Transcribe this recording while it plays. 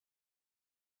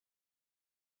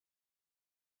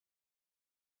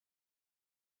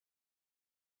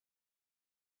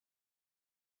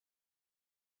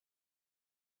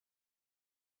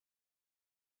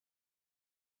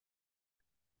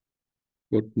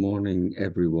Good morning,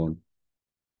 everyone.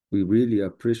 We really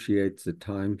appreciate the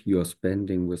time you are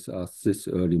spending with us this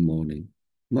early morning.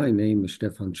 My name is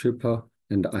Stefan Schipper,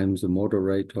 and I'm the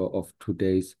moderator of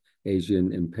today's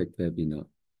Asian Impact webinar.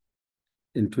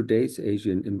 In today's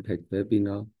Asian Impact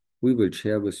webinar, we will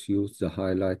share with you the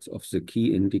highlights of the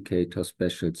Key Indicator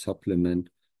Special Supplement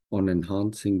on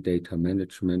enhancing data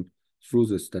management through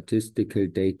the Statistical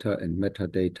Data and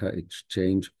Metadata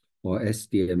Exchange, or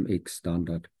SDMX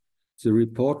standard. The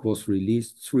report was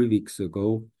released 3 weeks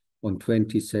ago on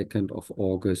 22nd of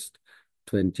August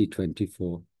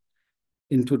 2024.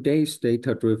 In today's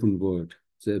data-driven world,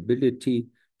 the ability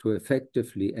to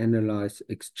effectively analyze,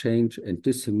 exchange, and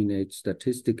disseminate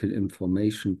statistical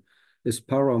information is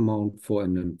paramount for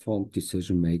an informed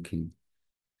decision-making.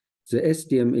 The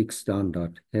SDMX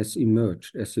standard has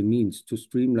emerged as a means to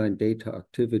streamline data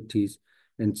activities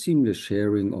and seamless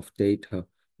sharing of data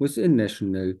within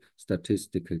national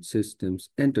statistical systems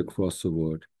and across the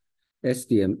world.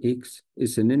 SDMX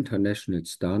is an international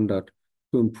standard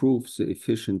to improve the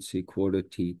efficiency,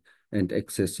 quality, and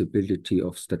accessibility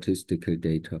of statistical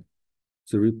data.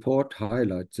 The report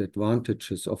highlights the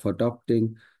advantages of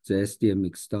adopting the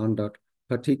SDMX standard,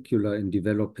 particularly in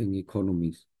developing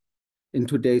economies. In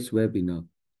today's webinar,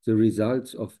 the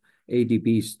results of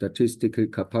ADB's statistical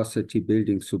capacity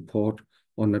building support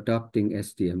on adopting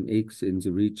SDMX in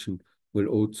the region will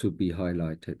also be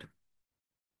highlighted.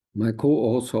 My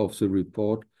co-author of the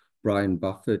report, Brian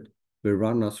Buffett, will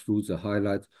run us through the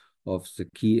highlights of the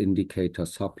Key Indicator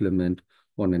Supplement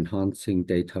on enhancing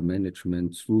data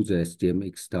management through the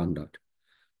SDMX standard.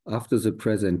 After the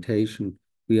presentation,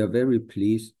 we are very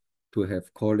pleased to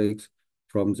have colleagues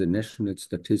from the National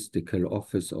Statistical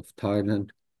Office of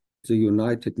Thailand, the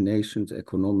United Nations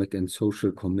Economic and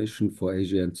Social Commission for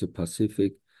Asia and the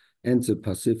Pacific, and the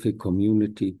Pacific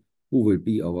Community, who will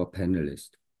be our panelists.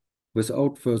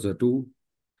 Without further ado,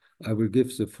 I will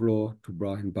give the floor to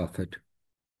Brian Buffett.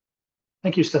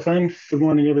 Thank you, Stefan. Good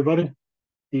morning, everybody.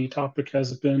 The topic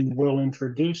has been well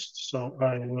introduced, so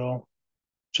I will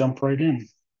jump right in.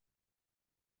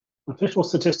 The official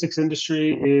statistics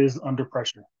industry is under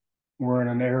pressure. We're in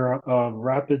an era of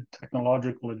rapid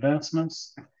technological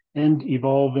advancements and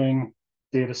evolving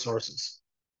data sources.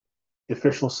 The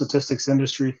official statistics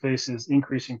industry faces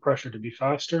increasing pressure to be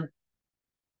faster,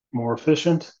 more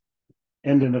efficient,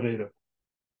 and innovative.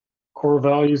 Core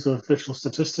values of official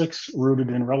statistics, rooted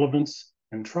in relevance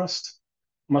and trust,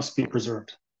 must be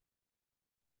preserved.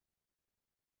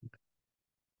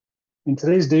 In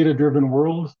today's data-driven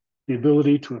world, the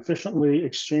ability to efficiently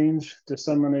exchange,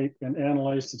 disseminate, and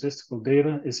analyze statistical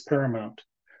data is paramount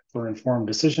for informed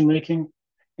decision-making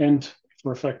and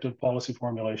for effective policy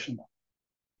formulation.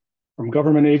 From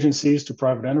government agencies to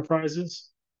private enterprises,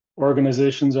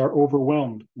 organizations are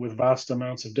overwhelmed with vast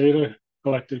amounts of data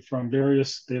collected from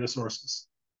various data sources.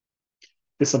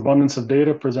 This abundance of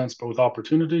data presents both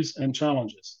opportunities and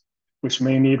challenges, which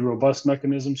may need robust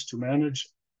mechanisms to manage,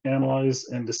 analyze,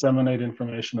 and disseminate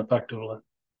information effectively.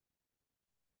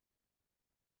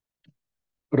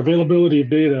 But availability of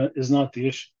data is not the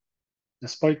issue.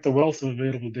 Despite the wealth of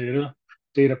available data,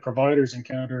 data providers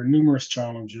encounter numerous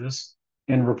challenges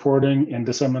in reporting and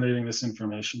disseminating this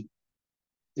information.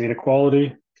 Data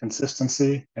quality,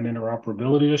 consistency, and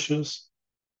interoperability issues.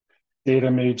 Data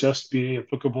may just be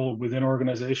applicable within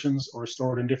organizations or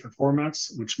stored in different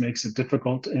formats, which makes it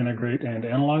difficult to integrate and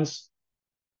analyze.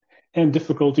 And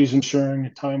difficulties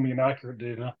ensuring timely and accurate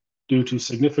data due to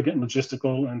significant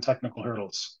logistical and technical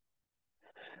hurdles.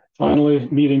 Finally,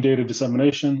 meeting data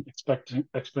dissemination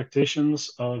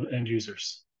expectations of end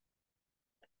users.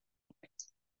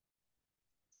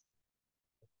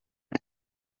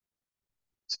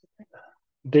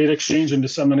 Data exchange and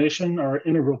dissemination are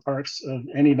integral parts of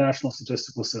any national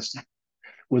statistical system.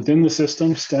 Within the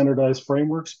system, standardized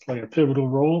frameworks play a pivotal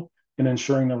role in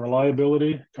ensuring the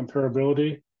reliability,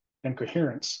 comparability, and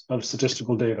coherence of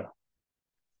statistical data.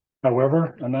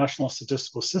 However, a national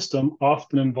statistical system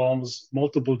often involves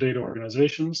multiple data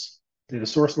organizations, data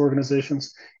source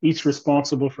organizations, each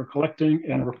responsible for collecting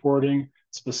and reporting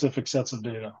specific sets of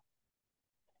data.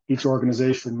 Each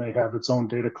organization may have its own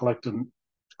data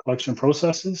collection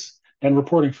processes and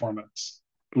reporting formats,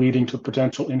 leading to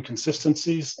potential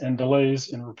inconsistencies and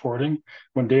delays in reporting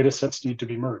when data sets need to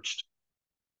be merged.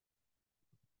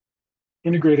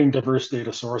 Integrating diverse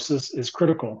data sources is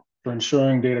critical for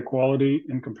ensuring data quality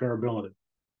and comparability.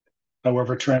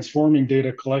 However, transforming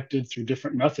data collected through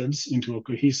different methods into a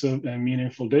cohesive and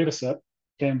meaningful data set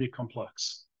can be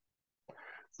complex.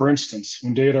 For instance,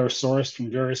 when data are sourced from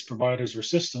various providers or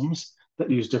systems that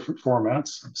use different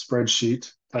formats,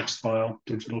 spreadsheet, text file,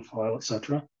 digital file,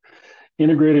 etc.,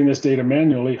 Integrating this data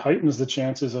manually heightens the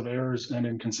chances of errors and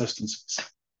inconsistencies.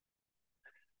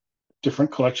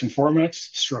 Different collection formats,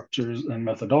 structures, and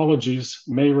methodologies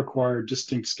may require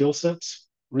distinct skill sets,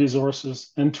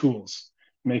 resources, and tools,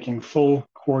 making full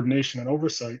coordination and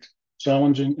oversight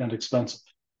challenging and expensive.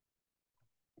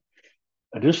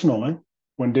 Additionally,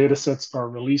 when data sets are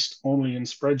released only in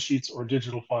spreadsheets or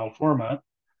digital file format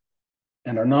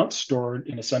and are not stored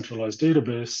in a centralized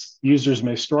database, users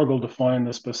may struggle to find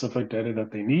the specific data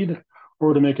that they need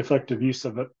or to make effective use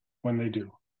of it when they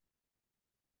do.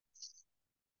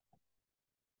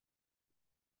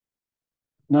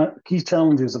 Now, key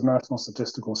challenges of national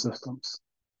statistical systems.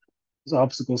 There's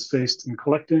obstacles faced in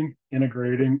collecting,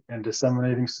 integrating, and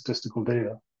disseminating statistical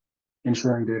data,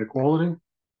 ensuring data quality,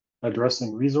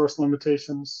 addressing resource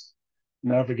limitations,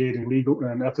 navigating legal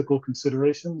and ethical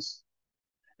considerations,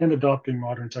 and adopting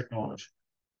modern technology.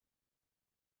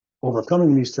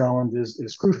 Overcoming these challenges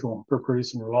is crucial for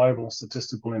producing reliable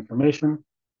statistical information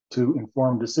to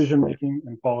inform decision-making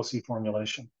and policy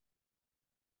formulation.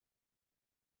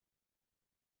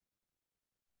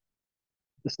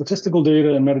 The Statistical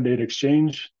Data and Metadata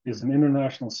Exchange is an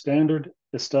international standard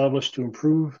established to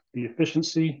improve the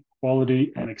efficiency,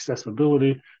 quality, and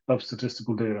accessibility of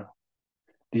statistical data.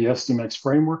 The SDMX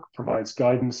framework provides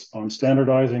guidance on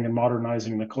standardizing and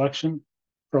modernizing the collection,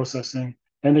 processing,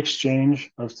 and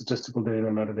exchange of statistical data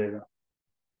and metadata.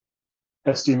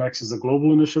 SDMX is a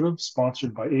global initiative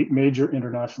sponsored by 8 major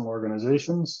international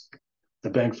organizations: the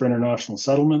Bank for International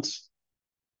Settlements,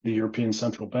 the European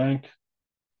Central Bank,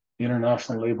 the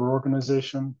International Labour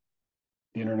Organization,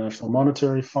 the International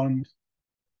Monetary Fund,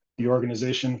 the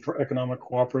Organization for Economic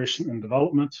Cooperation and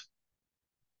Development,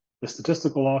 the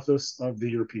Statistical Office of the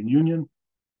European Union,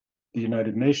 the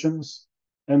United Nations,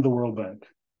 and the World Bank.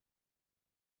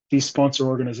 These sponsor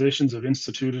organizations have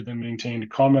instituted and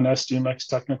maintained common SDMX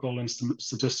technical and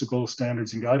statistical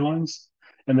standards and guidelines,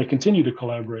 and they continue to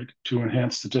collaborate to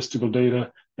enhance statistical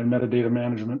data and metadata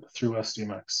management through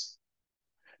SDMX.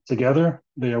 Together,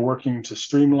 they are working to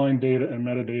streamline data and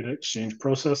metadata exchange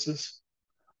processes,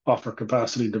 offer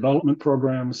capacity development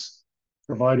programs,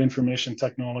 provide information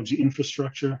technology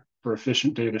infrastructure for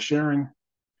efficient data sharing,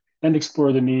 and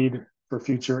explore the need for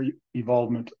future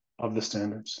evolvement of the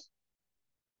standards.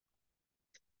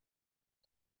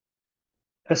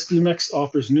 SDMX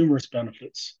offers numerous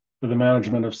benefits for the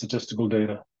management of statistical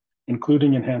data,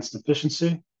 including enhanced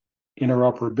efficiency,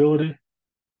 interoperability,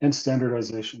 and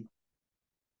standardization.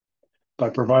 By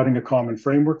providing a common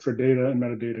framework for data and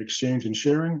metadata exchange and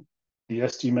sharing, the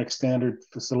SDMX standard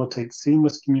facilitates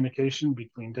seamless communication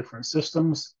between different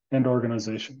systems and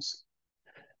organizations.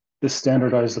 This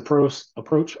standardized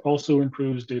approach also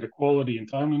improves data quality and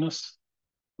timeliness,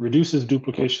 reduces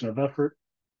duplication of effort,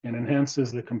 and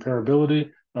enhances the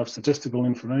comparability of statistical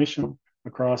information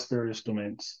across various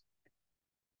domains.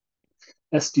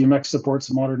 SDMX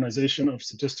supports modernization of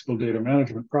statistical data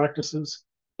management practices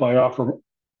by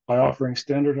offering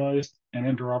standardized and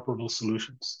interoperable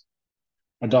solutions,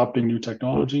 adopting new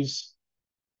technologies,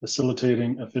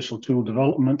 facilitating official tool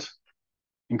development,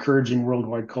 encouraging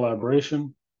worldwide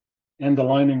collaboration, and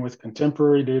aligning with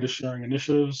contemporary data sharing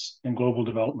initiatives and global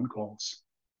development goals.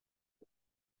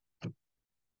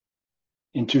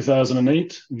 In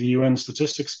 2008, the UN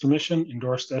Statistics Commission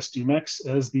endorsed SDMX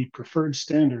as the preferred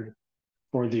standard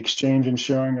for the exchange and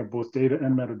sharing of both data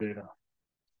and metadata,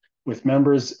 with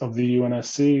members of the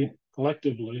UNSC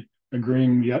collectively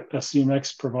agreeing that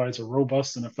SDMX provides a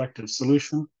robust and effective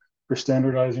solution for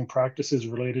standardizing practices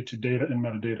related to data and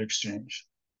metadata exchange.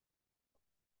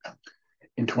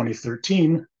 In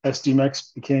 2013,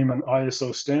 SDMX became an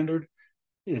ISO standard.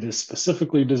 It is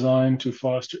specifically designed to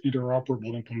foster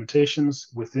interoperable implementations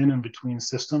within and between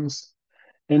systems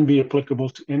and be applicable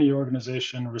to any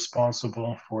organization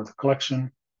responsible for the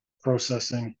collection,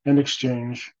 processing, and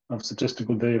exchange of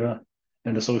statistical data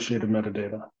and associated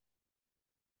metadata.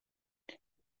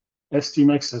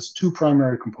 SDMX has 2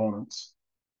 primary components: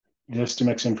 the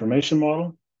SDMX information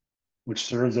model, which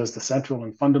serves as the central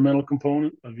and fundamental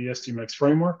component of the SDMX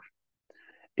framework.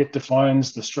 It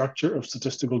defines the structure of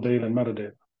statistical data and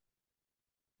metadata.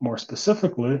 More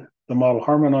specifically, the model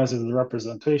harmonizes the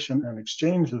representation and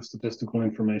exchange of statistical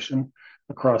information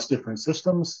across different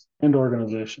systems and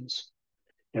organizations.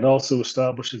 It also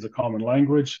establishes a common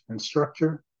language and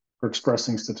structure for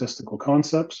expressing statistical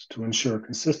concepts to ensure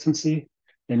consistency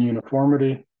and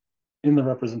uniformity in the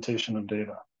representation of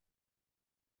data.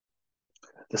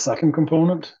 The second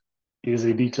component is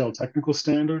a detailed technical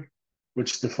standard,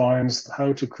 which defines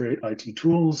how to create IT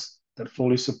tools that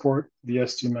fully support the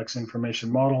SDMX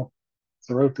information model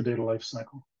throughout the data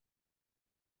lifecycle.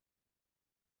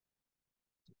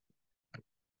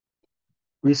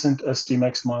 Recent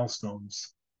SDMX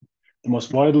milestones. The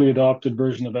most widely adopted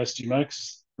version of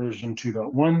SDMX, version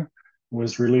 2.1,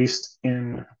 was released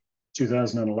in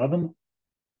 2011.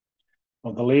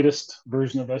 Well, the latest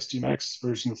version of SDMX,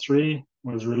 version 3,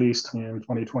 was released in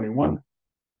 2021.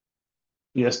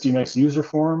 The SDMX user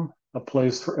forum, a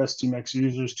place for SDMX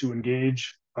users to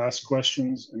engage, ask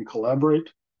questions, and collaborate,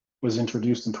 was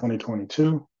introduced in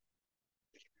 2022.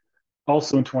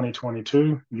 Also in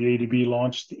 2022, the ADB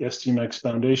launched the SDMX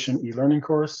Foundation e-learning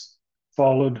course,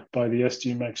 followed by the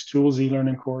SDMX Tools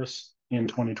e-learning course in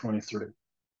 2023.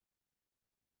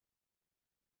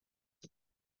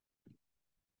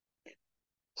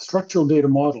 Structural data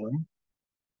modeling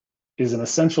is an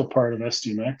essential part of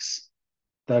SDMX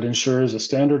that ensures a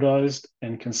standardized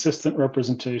and consistent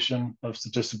representation of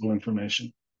statistical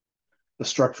information. The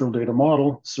structural data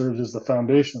model serves as the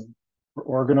foundation for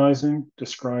organizing,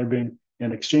 describing,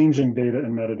 and exchanging data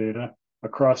and metadata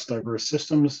across diverse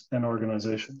systems and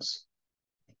organizations.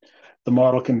 The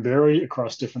model can vary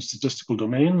across different statistical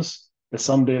domains, as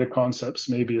some data concepts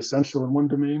may be essential in one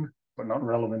domain, but not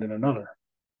relevant in another.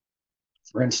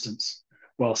 For instance,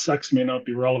 while sex may not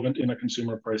be relevant in a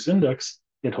consumer price index,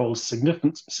 it holds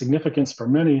significance for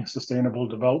many sustainable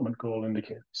development goal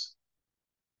indicators.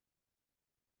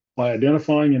 By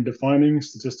identifying and defining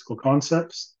statistical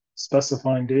concepts,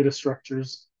 specifying data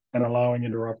structures, and allowing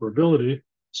interoperability,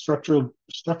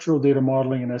 structural data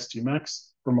modeling in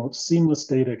SDMX promotes seamless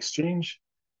data exchange,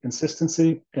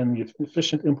 consistency, and the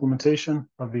efficient implementation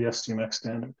of the SDMX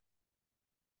standard.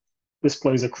 This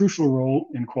plays a crucial role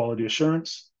in quality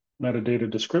assurance, metadata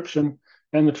description,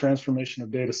 and the transformation of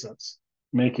datasets,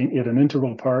 making it an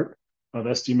integral part of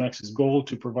SDMX's goal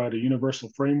to provide a universal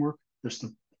framework for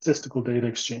statistical data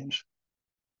exchange.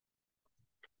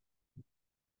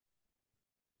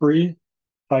 Free,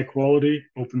 high-quality,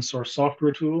 open-source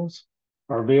software tools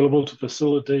are available to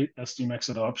facilitate SDMX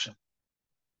adoption.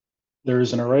 There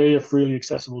is an array of freely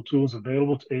accessible tools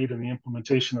available to aid in the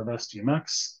implementation of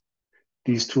SDMX.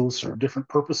 These tools serve different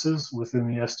purposes within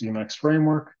the SDMX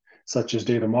framework, such as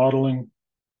data modeling,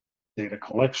 data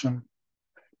collection,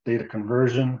 data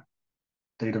conversion,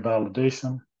 data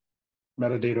validation,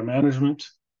 metadata management,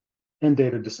 and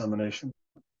data dissemination.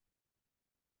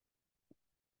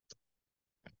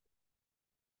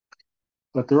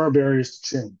 But there are barriers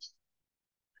to change.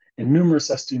 In numerous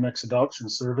SDMX adoption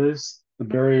surveys, the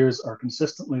barriers are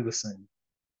consistently the same: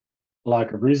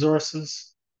 lack of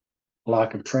resources,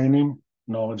 lack of training,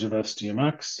 knowledge of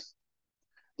SDMX,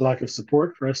 lack of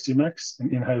support for SDMX,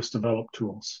 and in-house developed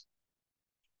tools.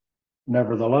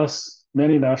 Nevertheless,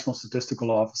 many national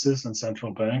statistical offices and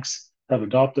central banks have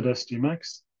adopted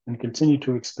SDMX and continue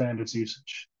to expand its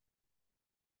usage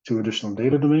to additional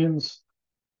data domains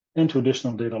and to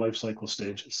additional data lifecycle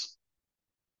stages.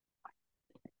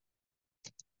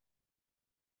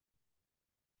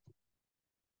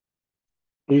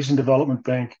 Asian Development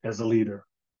Bank as a leader.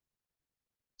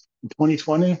 In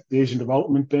 2020, the Asian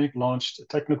Development Bank launched a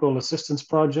technical assistance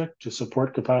project to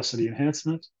support capacity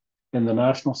enhancement in the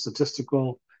national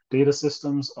statistical data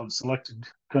systems of selected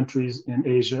countries in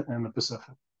Asia and the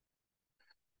Pacific,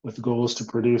 with goals to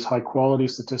produce high-quality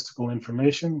statistical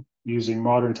information using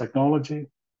modern technology,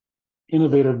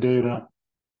 innovative data,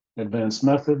 advanced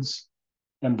methods,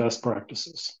 and best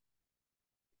practices.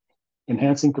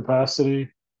 Enhancing capacity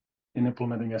in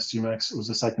implementing SDMX was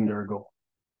a secondary goal.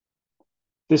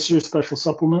 This year's special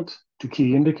supplement to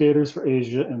key indicators for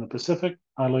Asia and the Pacific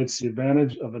highlights the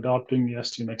advantage of adopting the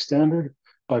SDMX standard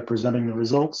by presenting the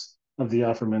results of the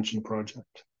aforementioned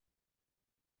project.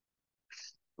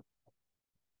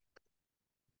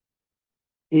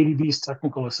 ADB's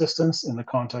technical assistance in the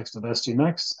context of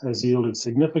SDMX has yielded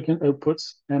significant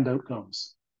outputs and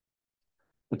outcomes.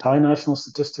 The Thai National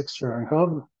Statistics Sharing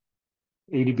Hub,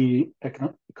 ADB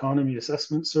Economy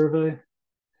Assessment Survey,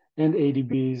 and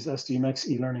ADB's SDMX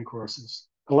e-learning courses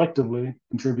collectively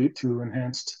contribute to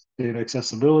enhanced data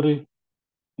accessibility,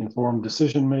 informed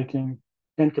decision-making,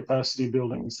 and capacity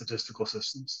building in statistical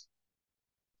systems.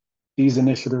 These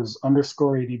initiatives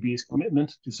underscore ADB's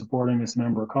commitment to supporting its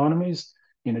member economies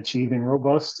in achieving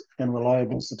robust and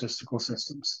reliable statistical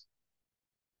systems.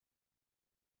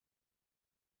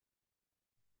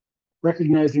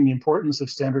 Recognizing the importance of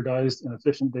standardized and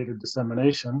efficient data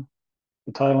dissemination,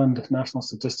 the Thailand National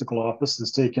Statistical Office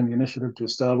has taken the initiative to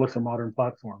establish a modern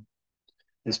platform.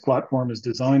 This platform is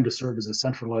designed to serve as a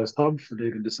centralized hub for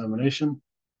data dissemination,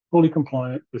 fully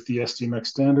compliant with the SDMX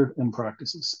standard and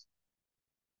practices.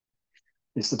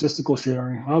 The Statistical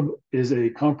Sharing Hub is a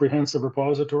comprehensive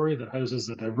repository that houses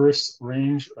a diverse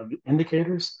range of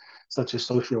indicators, such as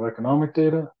socioeconomic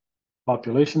data,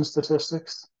 population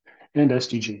statistics, and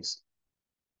SDGs.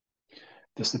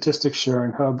 The Statistics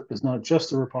Sharing Hub is not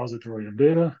just a repository of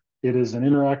data, it is an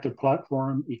interactive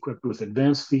platform equipped with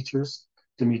advanced features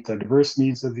to meet the diverse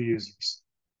needs of the users.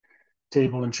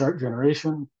 Table and chart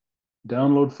generation,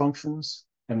 download functions,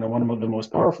 and one of the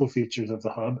most powerful features of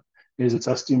the hub is its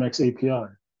SDMX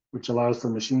API, which allows for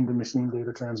machine-to-machine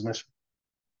data transmission.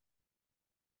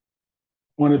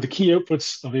 One of the key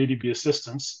outputs of ADB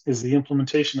Assistance is the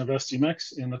implementation of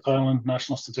SDMX in the Thailand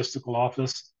National Statistical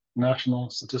Office National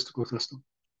Statistical System.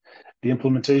 The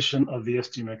implementation of the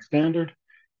SDMX standard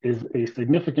is a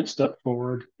significant step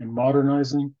forward in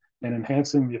modernizing and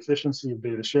enhancing the efficiency of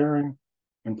data sharing,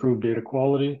 improve data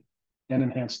quality, and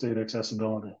enhance data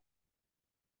accessibility.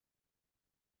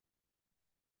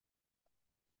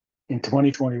 In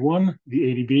 2021, the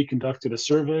ADB conducted a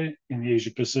survey in the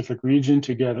Asia-Pacific region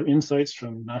to gather insights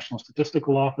from national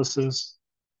statistical offices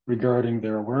regarding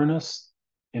their awareness,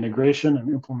 integration, and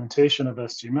implementation of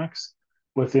SDMX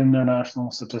within their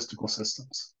national statistical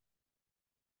systems.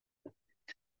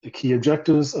 The key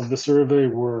objectives of the survey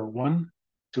were: one,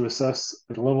 to assess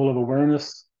the level of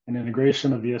awareness and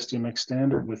integration of the SDMX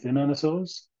standard within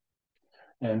NSOs,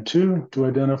 and two, to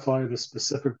identify the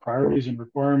specific priorities and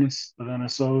requirements of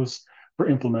NSOs for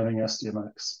implementing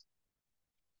SDMX.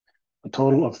 A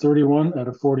total of 31 out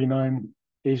of 49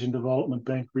 Asian Development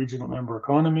Bank regional member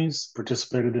economies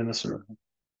participated in the survey,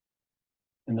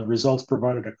 and the results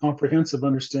provided a comprehensive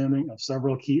understanding of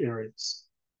several key areas: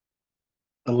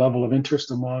 the level of interest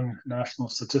among national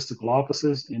statistical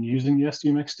offices in using the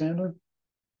SDMX standard,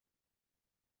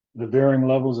 the varying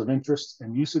levels of interest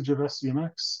and usage of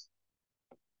SDMX,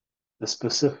 the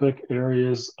specific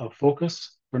areas of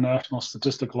focus for national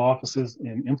statistical offices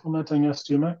in implementing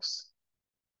SDMX,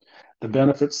 the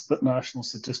benefits that national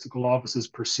statistical offices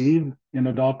perceive in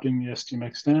adopting the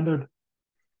SDMX standard,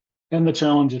 and the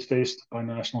challenges faced by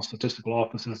national statistical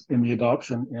offices in the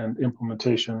adoption and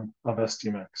implementation of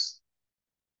SDMX.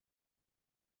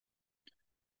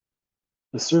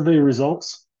 The survey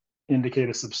results indicate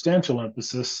a substantial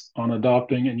emphasis on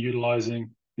adopting and utilizing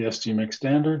the SDMX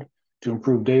standard to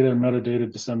improve data and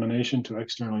metadata dissemination to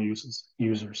external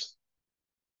users.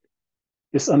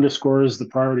 This underscores the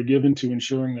priority given to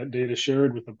ensuring that data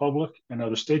shared with the public and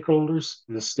other stakeholders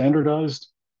is standardized,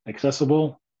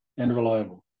 accessible, and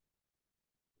reliable.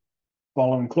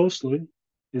 Following closely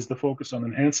is the focus on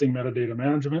enhancing metadata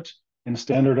management and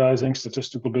standardizing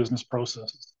statistical business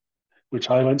processes, which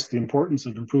highlights the importance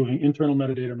of improving internal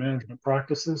metadata management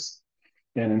practices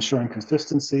and ensuring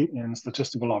consistency in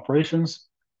statistical operations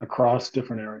across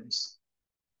different areas.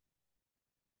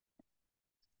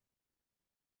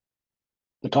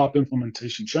 The top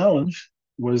implementation challenge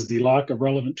was the lack of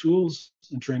relevant tools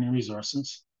and training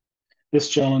resources. This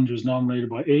challenge was nominated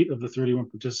by 8 of the 31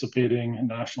 participating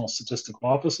national statistical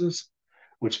offices,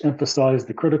 which emphasized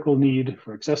the critical need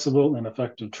for accessible and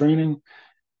effective training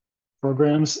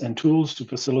programs and tools to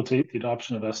facilitate the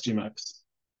adoption of SDMX.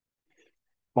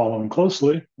 Following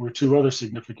closely were 2 other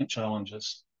significant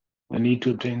challenges: the need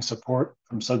to obtain support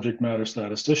from subject matter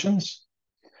statisticians,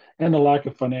 and a lack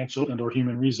of financial and/or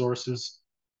human resources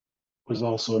was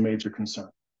also a major concern.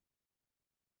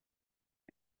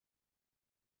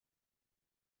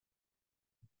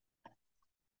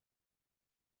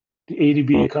 The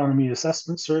ADB Economy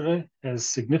Assessment Survey has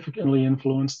significantly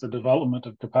influenced the development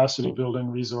of capacity building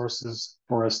resources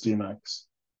for SDMX.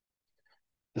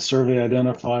 The survey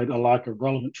identified a lack of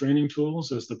relevant training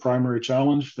tools as the primary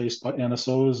challenge faced by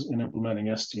NSOs in implementing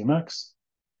SDMX.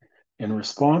 In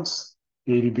response,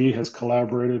 the ADB has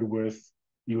collaborated with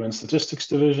UN Statistics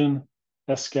Division,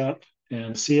 SCAP,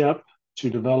 and CAP to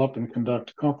develop and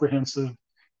conduct comprehensive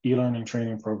e-learning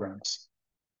training programs.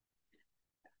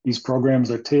 These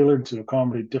programs are tailored to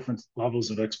accommodate different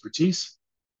levels of expertise.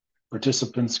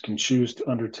 Participants can choose to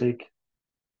undertake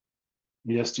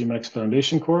the SDMX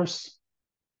Foundation course,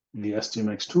 the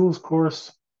SDMX Tools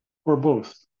course, or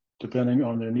both, depending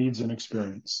on their needs and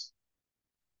experience.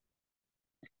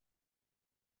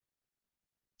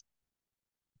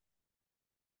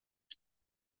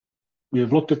 We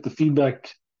have looked at the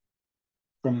feedback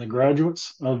from the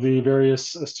graduates of the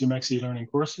various SDMX e-learning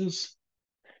courses.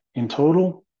 In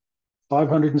total,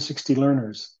 560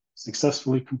 learners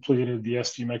successfully completed the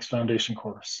SDMX Foundation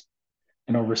course,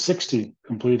 and over 60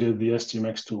 completed the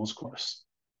SDMX Tools course.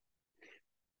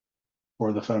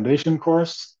 For the Foundation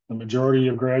course, the majority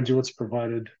of graduates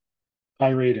provided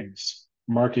high ratings,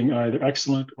 marking either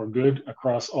excellent or good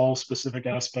across all specific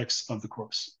aspects of the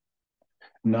course.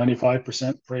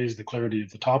 95% praised the clarity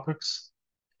of the topics.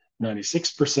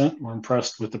 96% were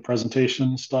impressed with the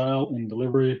presentation style and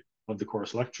delivery of the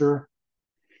course lecturer,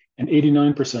 and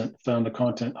 89% found the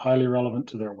content highly relevant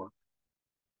to their work.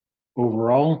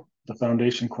 Overall, the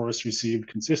foundation course received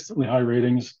consistently high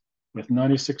ratings, with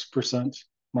 96%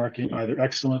 marking either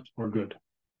excellent or good.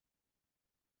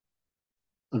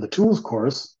 For the tools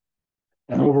course,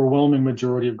 an overwhelming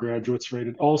majority of graduates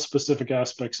rated all specific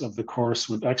aspects of the course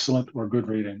with excellent or good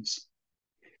ratings.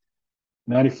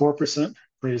 94%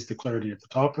 praised the clarity of the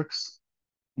topics,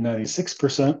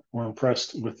 96% were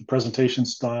impressed with the presentation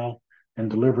style and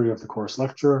delivery of the course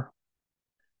lecturer,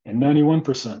 and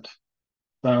 91%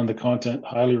 found the content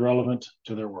highly relevant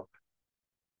to their work.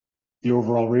 The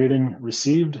overall rating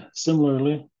received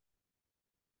similarly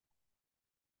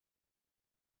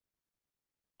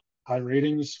high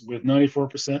ratings, with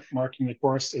 94% marking the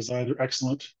course as either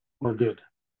excellent or good.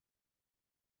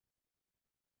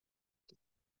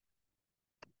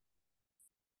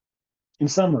 In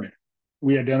summary,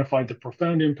 we identified the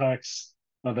profound impacts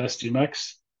of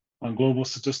SDMX on global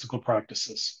statistical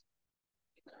practices.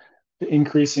 The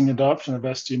increasing adoption of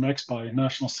SDMX by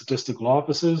national statistical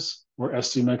offices, where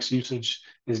SDMX usage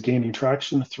is gaining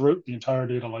traction throughout the entire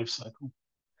data lifecycle.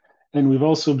 And we've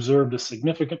also observed a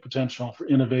significant potential for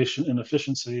innovation and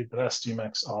efficiency that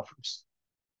SDMX offers.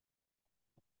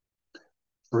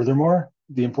 Furthermore,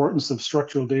 the importance of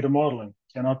structural data modeling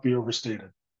cannot be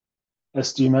overstated.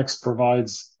 SDMX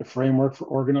provides a framework for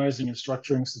organizing and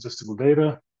structuring statistical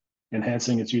data,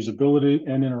 enhancing its usability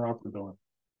and interoperability.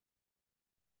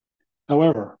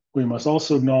 However, we must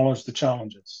also acknowledge the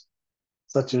challenges,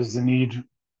 such as the need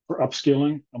for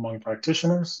upskilling among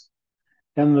practitioners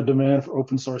and the demand for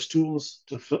open source tools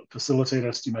to facilitate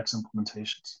SDMX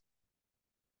implementations.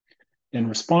 In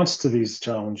response to these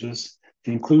challenges,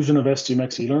 the inclusion of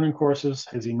SDMX e-learning courses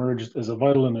has emerged as a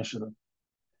vital initiative.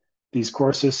 These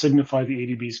courses signify the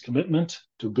ADB's commitment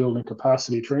to building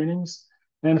capacity trainings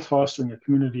and fostering a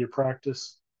community of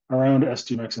practice around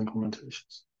SDMX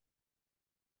implementations.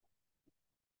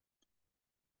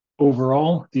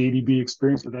 Overall, the ADB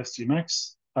experience with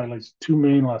SDMX highlights two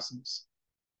main lessons.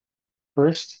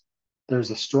 First,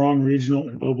 there's a strong regional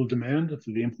and global demand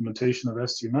for the implementation of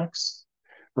SDMX,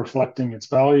 reflecting its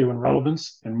value and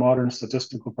relevance in modern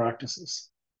statistical practices.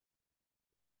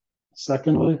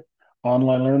 Secondly,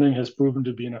 online learning has proven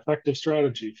to be an effective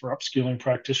strategy for upskilling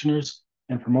practitioners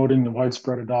and promoting the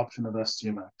widespread adoption of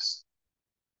SDMX.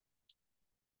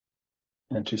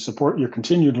 And to support your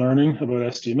continued learning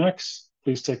about SDMX,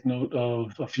 please take note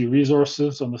of a few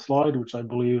resources on the slide, which I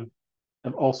believe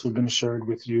have also been shared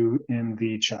with you in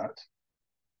the chat.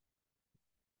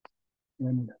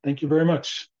 And thank you very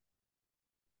much.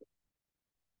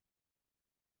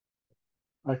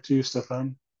 Back to you,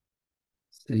 Stefan.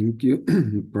 Thank you,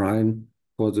 Brian,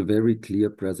 for the very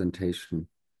clear presentation.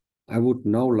 I would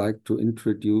now like to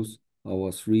introduce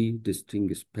our three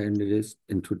distinguished panelists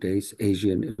in today's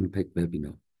Asian Impact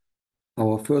webinar.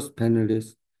 Our first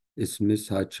panelist is Ms.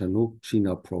 Haichanuk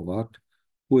Chinapravat,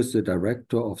 who is the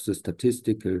Director of the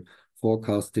Statistical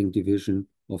Forecasting Division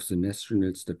of the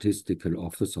National Statistical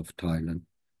Office of Thailand,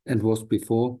 and was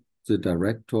before the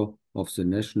Director of the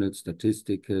National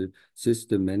Statistical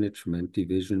System Management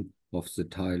Division of the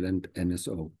Thailand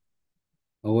NSO.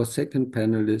 Our second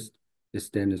panelist is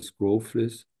Dennis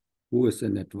Grovelis, who is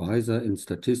an advisor in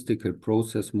statistical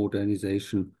process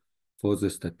modernization for the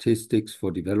Statistics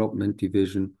for Development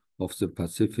Division of the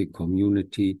Pacific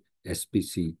Community,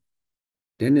 SPC.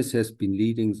 Dennis has been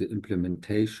leading the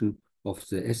implementation of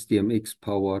the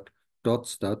SDMX-powered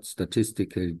 .stat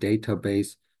statistical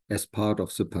database as part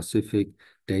of the Pacific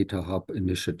Data Hub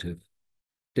initiative.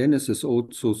 Dennis is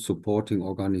also supporting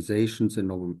organizations in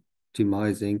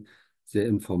optimizing the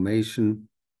information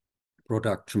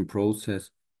production process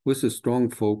with a strong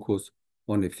focus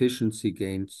on efficiency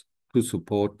gains to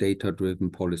support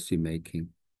data-driven policymaking.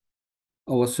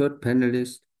 Our third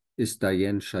panelist is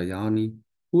Diane Shayani,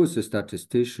 who is a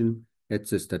statistician at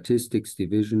the Statistics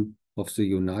Division of the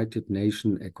United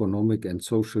Nations Economic and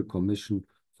Social Commission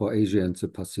for Asia and the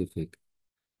Pacific.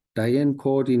 Diane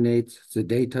coordinates the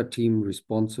data team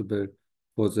responsible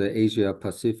for the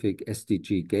Asia-Pacific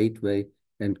SDG Gateway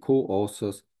and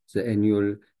co-authors the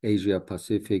annual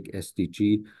Asia-Pacific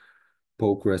SDG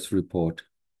Progress Report.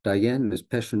 Diane is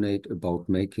passionate about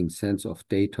making sense of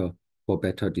data for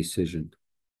better decisions.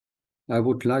 I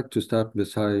would like to start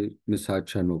with Ms.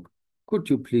 Haichanuk. Could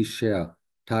you please share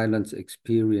Thailand's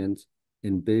experience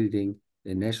in building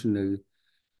a national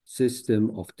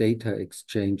system of data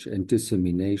exchange and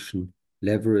dissemination,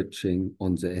 leveraging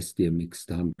on the SDMX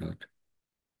standard?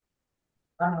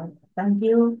 Thank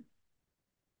you.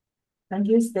 Thank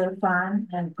you, Stefan,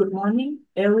 and good morning,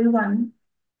 everyone.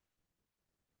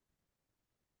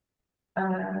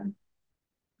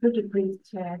 Could you please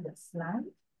share the slide?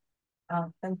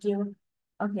 Thank you.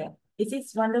 Okay, It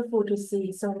is wonderful to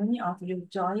see so many of you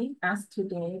join us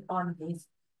today on this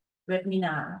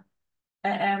webinar. I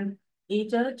am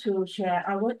eager to share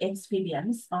our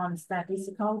experience on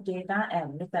statistical data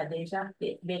and metadata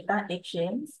data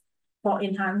exchange for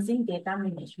enhancing data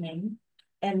management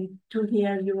and to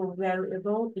hear your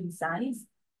valuable insights.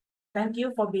 Thank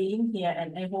you for being here,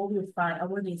 and I hope you find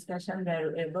our discussion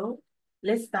valuable.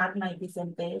 Let's start my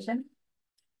presentation.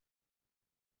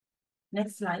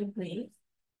 Next slide, please.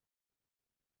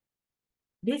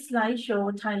 This slide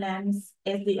shows Thailand's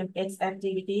SDMX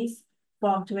activities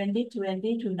from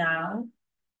 2020 to now.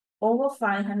 Over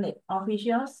 500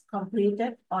 officials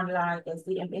completed online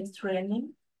SDMX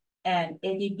training, and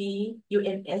ADB,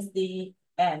 UNSD,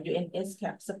 and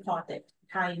UNSCAP supported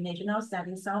Thai National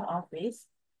Statistical Office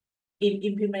in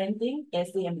implementing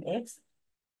SDMX.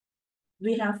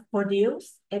 We have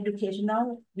produced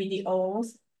educational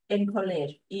videos,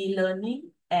 encouraged e-learning,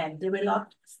 and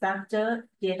developed structured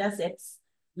datasets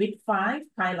with 5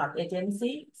 pilot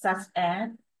agencies, such as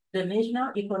the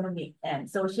National Economic and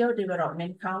Social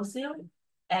Development Council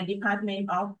and Department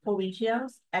of Provincial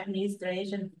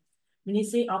Administration,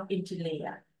 Ministry of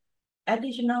Interior.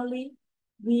 Additionally,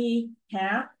 we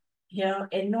have held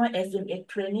annual SDMX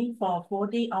training for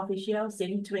 40 officials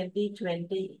since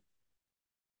 2020.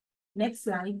 Next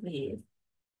slide, please.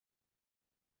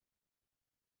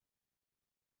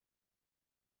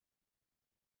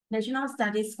 National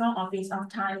Statistical Office of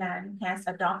Thailand has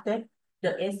adopted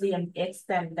the SDMX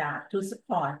standard to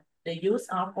support the use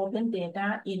of open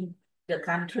data in the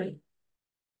country.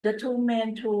 The two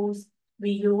main tools we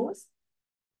use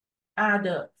are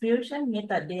the Fusion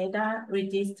Metadata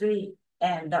Registry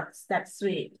and the Stat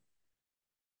Suite.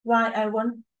 While I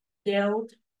won't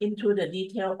delve into the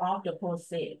detail of the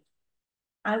process,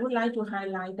 I would like to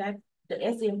highlight that the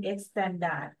SDMX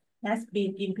standard has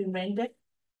been implemented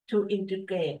to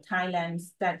integrate Thailand's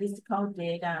statistical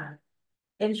data,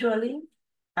 ensuring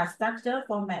a structured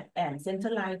format and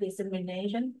centralized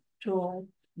dissemination through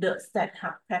the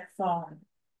StatHub platform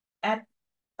at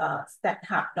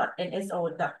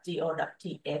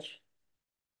stathub.nso.go.th.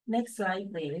 Next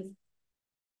slide, please.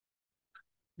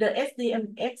 The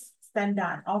SDMX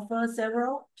standard offers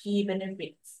several key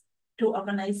benefits to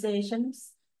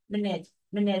organizations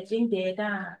managing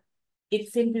data. It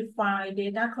simplifies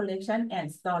data collection and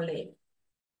storage,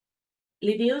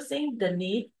 reducing the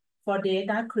need for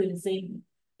data cleansing.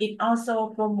 It also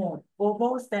promotes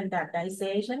global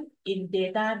standardization in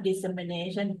data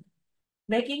dissemination,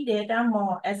 making data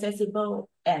more accessible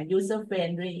and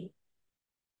user-friendly.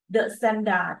 The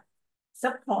standard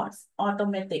supports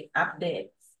automatic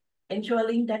updates,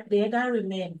 ensuring that data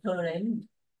remain current.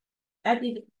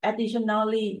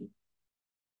 Additionally,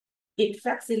 it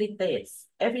facilitates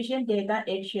efficient data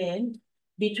exchange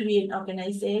between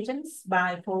organizations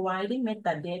by providing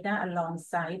metadata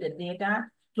alongside the data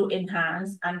to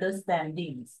enhance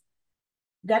understandings.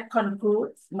 That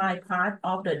concludes my part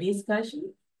of the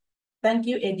discussion. Thank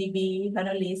you, ADB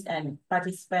panelists and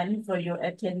participants, for your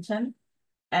attention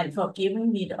and for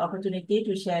giving me the opportunity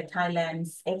to share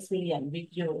Thailand's experience with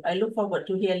you. I look forward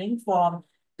to hearing from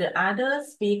the other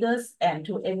speakers and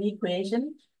to any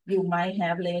question you might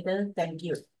have later. Thank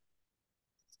you.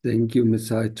 Thank you, Ms.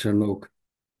 Chanok.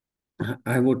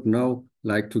 I would now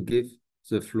like to give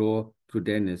the floor to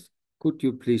Dennis. Could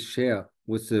you please share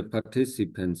with the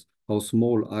participants how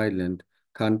small island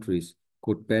countries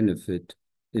could benefit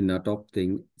in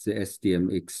adopting the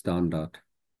SDMX standard?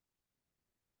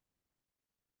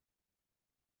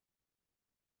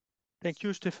 Thank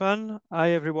you, Stefan.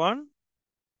 Hi, everyone.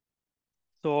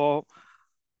 So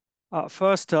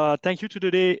first, thank you to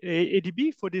the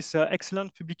ADB for this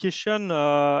excellent publication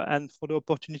and for the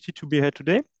opportunity to be here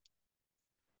today.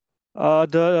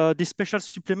 This special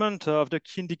supplement of the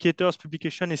key indicators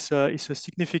publication is a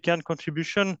significant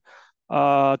contribution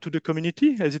to the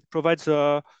community, as it provides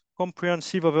a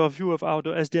comprehensive overview of how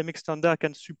the SDMX standard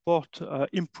can support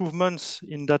improvements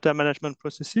in data management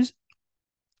processes.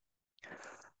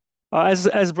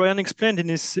 As Brian explained in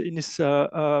his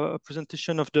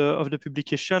presentation of the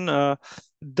publication,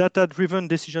 data-driven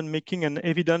decision-making and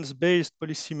evidence-based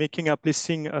policy-making are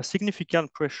placing a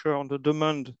significant pressure on the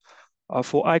demand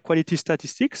for high-quality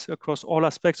statistics across all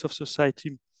aspects of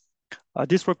society.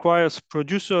 This requires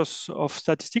producers of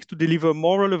statistics to deliver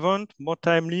more relevant, more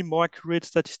timely, more accurate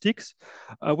statistics,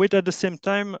 with at the same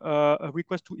time a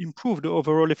request to improve the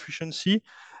overall efficiency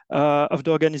of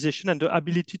the organization and the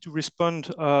ability to respond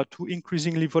to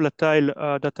increasingly volatile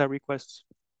data requests.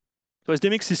 So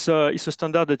SDMX is a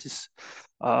standard that is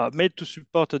made to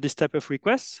support this type of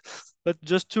requests. But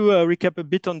just to recap a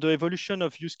bit on the evolution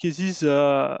of use cases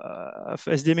of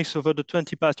SDMX over the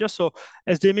 20 past years. So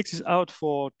SDMX is out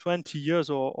for 20 years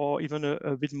or even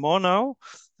a bit more now.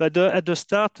 But at the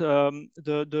start,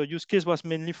 the use case was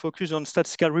mainly focused on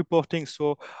statistical reporting.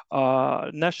 So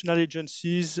national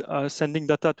agencies sending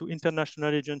data to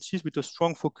international agencies with a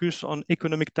strong focus on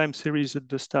economic time series at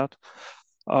the start.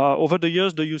 Over the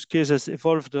years, the use case has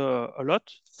evolved a lot,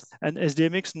 and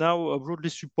SDMX now broadly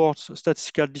supports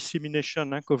statistical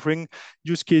dissemination, covering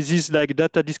use cases like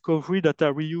data discovery,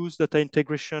 data reuse, data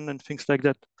integration, and things like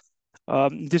that.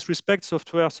 In this respect,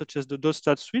 software such as the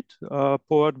 .stat suite,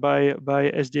 powered by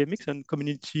SDMX and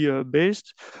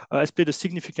community-based, has played a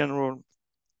significant role.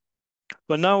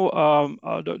 But now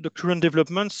the current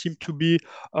developments seem to be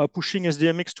pushing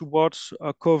SDMX towards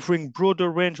covering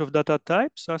broader range of data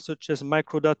types, such as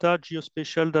microdata,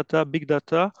 geospatial data, big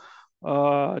data.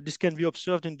 This can be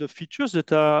observed in the features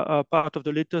that are part of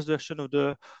the latest version of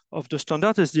the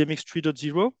standard SDMX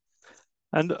 3.0.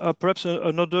 And perhaps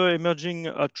another emerging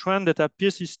trend that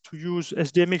appears is to use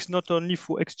SDMX not only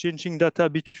for exchanging data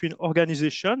between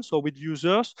organizations or with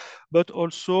users, but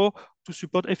also to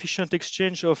support efficient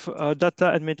exchange of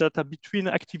data and metadata between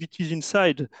activities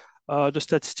inside the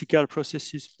statistical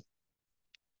processes.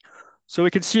 So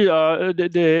we can see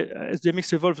the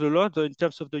SDMX evolved a lot in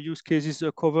terms of the use cases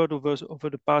covered over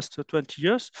the past 20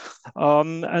 years.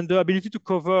 And the ability to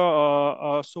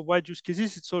cover so wide use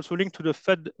cases, it's also linked to the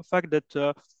fact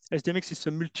that SDMX is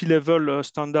a multi-level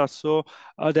standard. So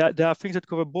there are things that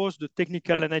cover both the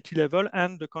technical and IT level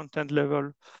and the content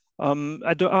level.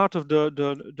 At the heart of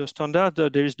the standard,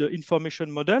 there is the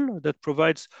information model that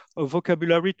provides a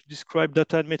vocabulary to describe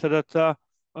data and metadata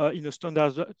in a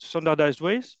standardized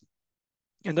ways.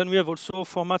 And then we have also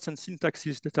formats and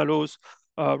syntaxes that allows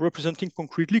representing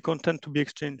concretely content to be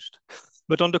exchanged.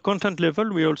 But on the content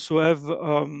level, we also have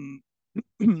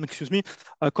excuse me,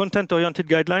 content-oriented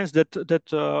guidelines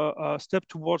that step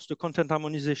towards the content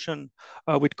harmonization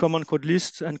with common code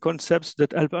lists and concepts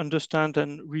that help understand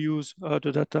and reuse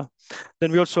the data.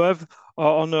 Then we also have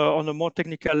on a more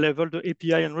technical level, the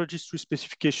API and registry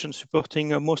specifications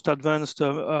supporting most advanced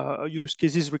use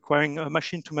cases requiring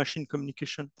machine-to-machine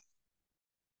communication.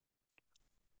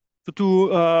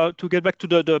 So to get back to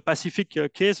the Pacific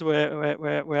case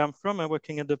where I'm from, I'm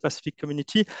working at the Pacific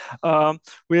community.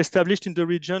 We established in the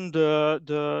region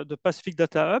the Pacific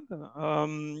Data Hub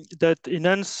that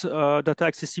enhance data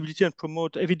accessibility and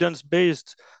promote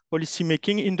evidence-based policy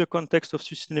making in the context of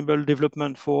sustainable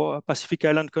development for Pacific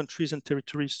Island countries and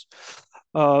territories.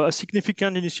 A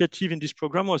significant initiative in this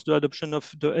program was the adoption of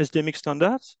the SDMX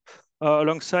standards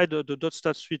alongside the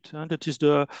 .stat suite. That is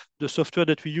the software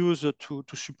that we use to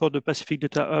support the Pacific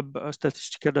Data Hub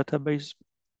statistical database.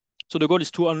 So the goal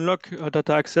is to unlock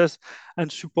data access and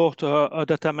support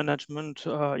data management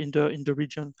in the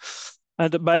region.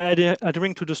 And by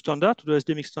adhering to the standard, to the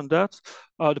SDMX standards,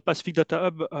 the Pacific Data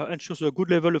Hub ensures a good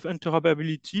level of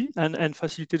interoperability and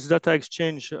facilitates data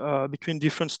exchange between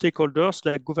different stakeholders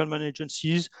like government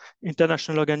agencies,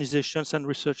 international organizations, and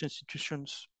research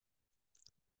institutions.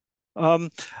 To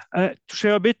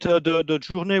share a bit the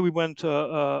journey we went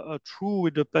through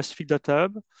with the Pacific Data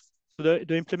Hub.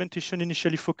 The implementation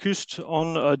initially focused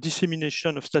on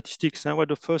dissemination of statistics. And at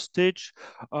the first stage,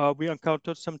 we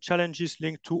encountered some challenges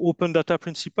linked to open data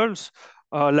principles,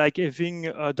 like having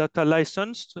data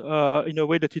licensed in a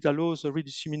way that it allows a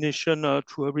redissemination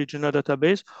through a regional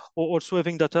database, or also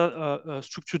having data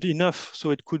structured enough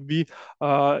so it could be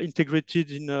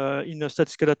integrated in a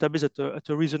statistical database at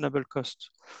a reasonable cost.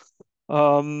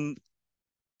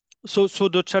 So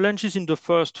the challenges in the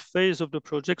first phase of the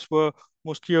projects were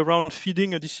mostly around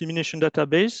feeding a dissemination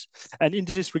database. And in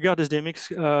this regard,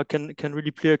 SDMX can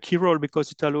really play a key role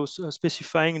because it allows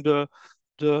specifying the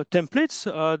templates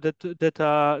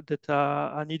that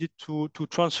are needed to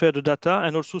transfer the data,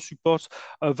 and also supports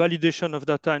validation of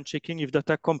data and checking if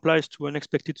data complies to an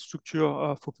expected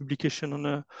structure for publication on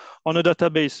a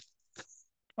database.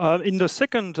 In the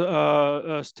second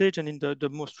stage and in the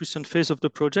most recent phase of the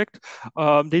project,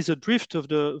 there's a drift of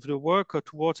the work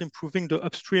towards improving the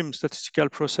upstream statistical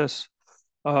process.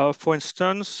 For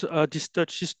instance, this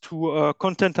touches to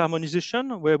content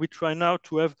harmonization, where we try now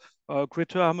to have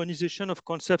greater harmonization of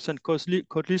concepts and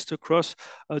code lists across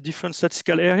different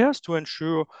statistical areas to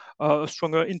ensure a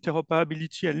stronger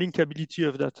interoperability and linkability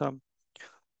of data.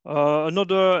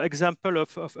 Another example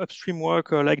of upstream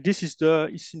work like this is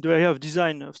in the area of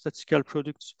design of statistical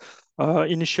products.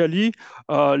 Initially,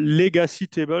 legacy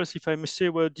tables, if I may say,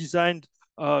 were designed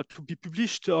to be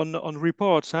published on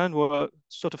reports, and were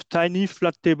sort of tiny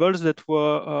flat tables that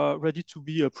were ready to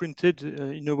be printed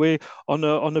in a way on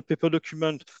a paper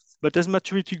document. But as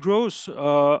maturity grows,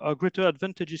 greater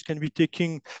advantages can be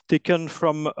taken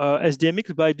from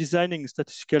SDMX by designing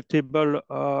statistical table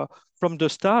from the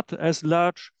start as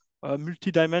large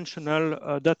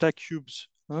multidimensional data cubes.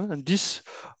 And this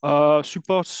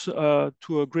supports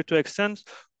to a greater extent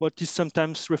what is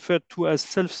sometimes referred to as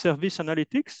self-service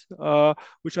analytics,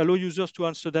 which allow users to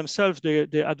answer themselves their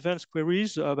advanced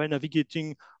queries by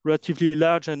navigating relatively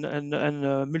large and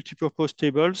multi-purpose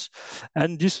tables.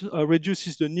 And this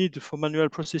reduces the need for manual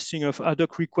processing of ad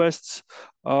hoc requests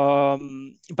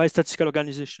by statistical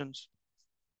organizations.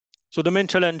 So the main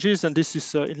challenges, and this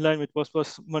is in line with what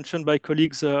was mentioned by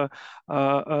colleagues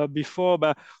before,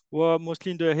 but were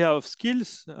mostly in the area of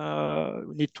skills.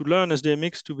 We need to learn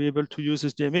SDMX to be able to use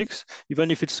SDMX,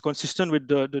 even if it's consistent with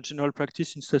the general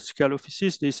practice in statistical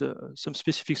offices. There's some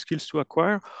specific skills to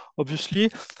acquire, obviously.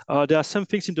 There are some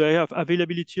things in the area of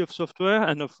availability of software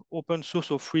and of open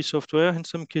source or free software in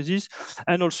some cases,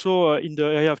 and also in the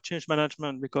area of change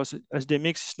management, because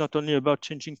SDMX is not only about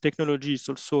changing technology, it's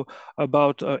also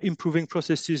about improving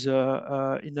processes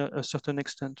in a certain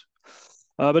extent.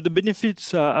 But the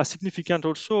benefits are significant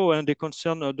also, and they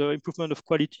concern the improvement of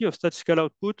quality of statistical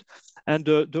output and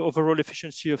the overall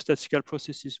efficiency of statistical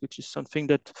processes, which is something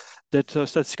that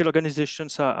statistical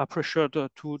organizations are pressured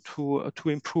to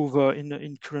improve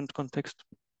in current context.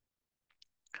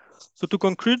 So to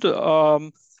conclude,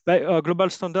 global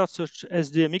standards such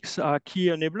as SDMX are key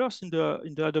enablers in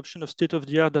the adoption of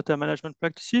state-of-the-art data management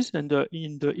practices and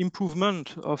in the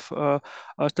improvement of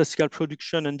statistical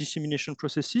production and dissemination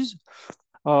processes.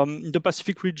 In the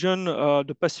Pacific region,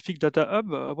 the Pacific Data Hub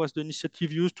was the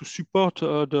initiative used to support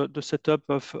the setup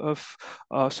of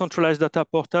centralized data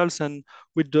portals, and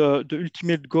with the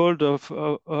ultimate goal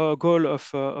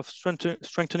of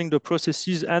strengthening the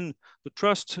processes and the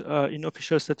trust in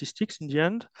official statistics in the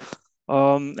end.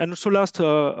 And also last,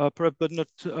 perhaps but not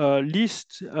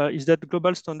least, is that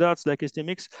global standards like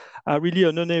SDMX are really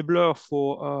an enabler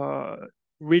for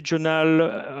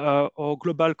regional or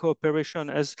global cooperation,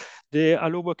 as they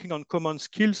allow working on common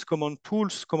skills, common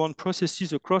tools, common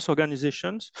processes across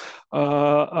organizations.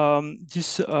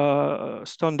 This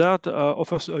standard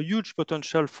offers a huge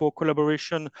potential for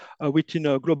collaboration within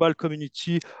a global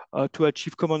community to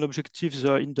achieve common objectives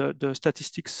in the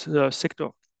statistics sector.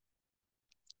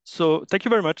 So thank you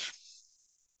very much.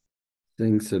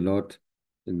 Thanks a lot,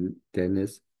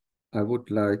 Dennis. I would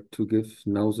like to give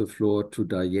now the floor to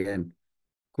Diane.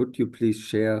 Could you please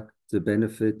share the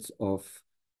benefits of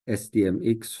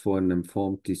SDMX for an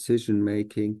informed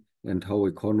decision-making and how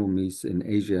economies in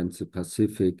Asia and the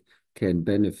Pacific can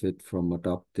benefit from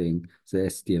adopting the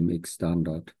SDMX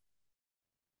standard?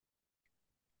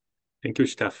 Thank you,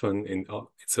 Stefan. And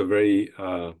it's a very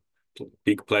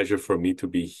big pleasure for me to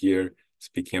be here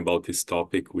speaking about this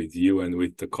topic with you and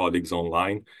with the colleagues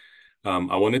online.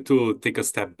 I wanted to take a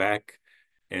step back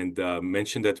and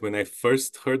mention that when I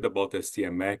first heard about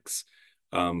SDMX,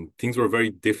 things were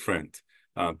very different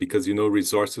because, you know,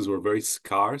 resources were very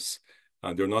scarce.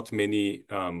 There are not many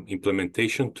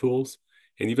implementation tools.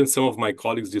 And even some of my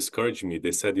colleagues discouraged me.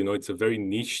 They said, you know, it's a very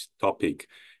niche topic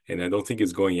and I don't think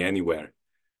it's going anywhere.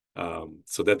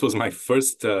 So that was my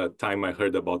first time I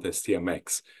heard about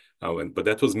SDMX. But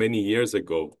that was many years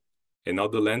ago. And now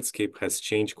the landscape has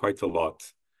changed quite a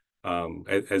lot.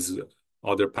 As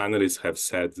other panelists have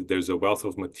said, there's a wealth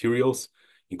of materials,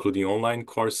 including online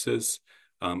courses.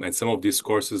 And some of these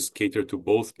courses cater to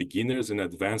both beginners and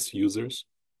advanced users.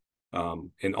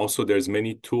 And also there's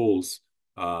many tools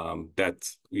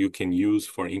that you can use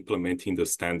for implementing the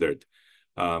standard.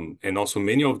 And also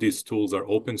many of these tools are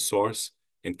open source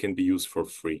and can be used for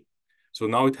free. So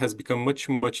now it has become much,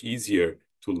 much easier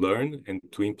to learn and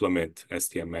to implement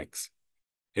SDMX.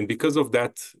 And because of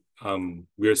that,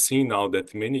 we are seeing now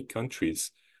that many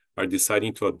countries are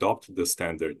deciding to adopt the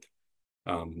standard.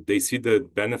 They see the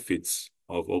benefits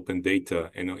of open data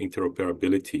and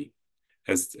interoperability.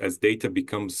 As data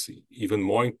becomes even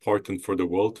more important for the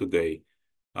world today,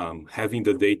 having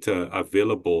the data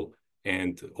available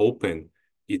and open,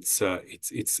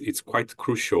 it's quite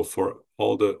crucial for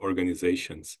all the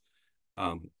organizations.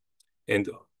 And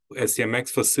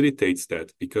SDMX facilitates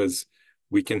that because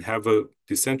we can have a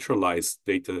decentralized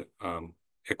data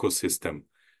ecosystem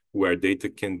where data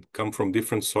can come from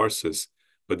different sources,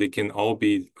 but they can all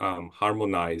be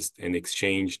harmonized and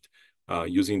exchanged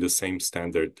using the same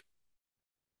standard.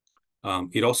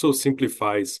 It also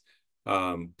simplifies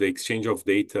the exchange of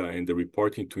data and the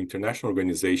reporting to international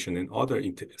organizations and other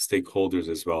stakeholders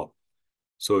as well.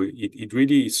 So it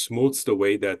really smooths the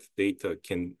way that data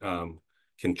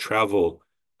can travel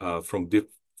from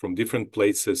different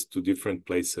places to different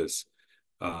places.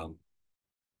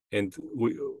 And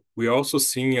we are also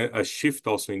seeing a shift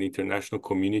also in the international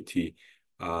community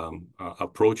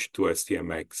approach to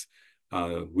SDMX.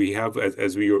 We have,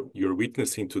 as you're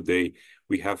witnessing today,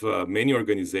 we have many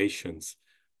organizations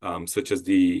such as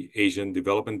the Asian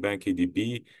Development Bank,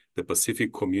 ADB, the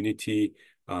Pacific Community,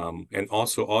 and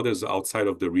also others outside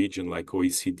of the region like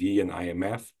OECD and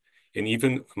IMF, and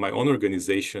even my own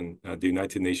organization, the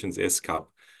United Nations ESCAP,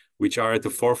 which are at the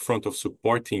forefront of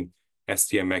supporting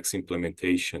SDMX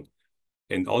implementation.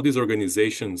 And all these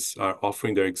organizations are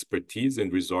offering their expertise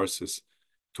and resources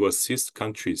to assist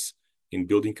countries in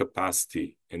building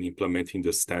capacity and implementing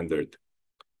the standard.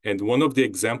 And one of the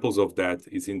examples of that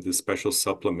is in the special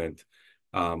supplement,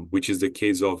 which is the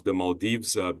case of the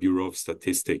Maldives Bureau of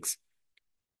Statistics.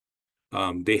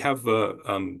 They have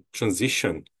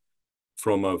transitioned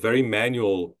from a very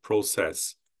manual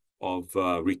process of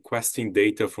requesting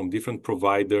data from different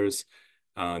providers,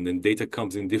 and then data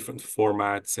comes in different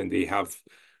formats, and they have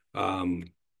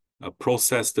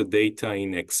processed the data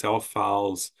in Excel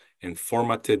files and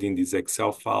formatted in these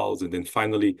Excel files, and then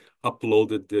finally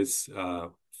uploaded these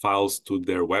files to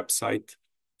their website.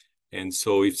 And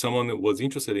so if someone was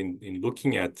interested in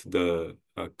looking at the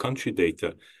country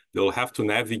data, they'll have to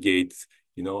navigate,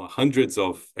 hundreds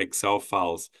of Excel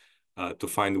files to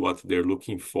find what they're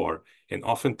looking for. And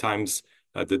oftentimes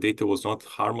the data was not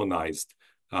harmonized.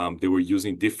 They were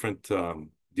using different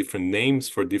names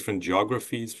for different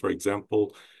geographies, for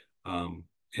example,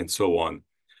 and so on.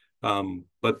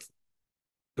 But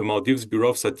the Maldives Bureau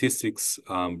of Statistics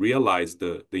realized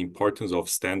the importance of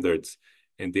standards,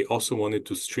 and they also wanted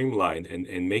to streamline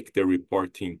and make their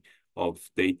reporting of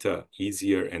data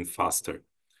easier and faster.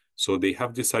 So they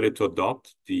have decided to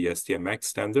adopt the SDMX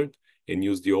standard and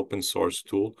use the open source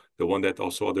tool, the one that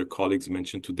also other colleagues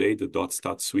mentioned today, the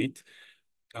 .stat suite,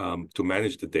 to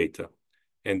manage the data.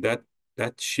 And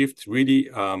that shift really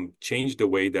changed the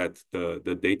way that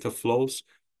the data flows,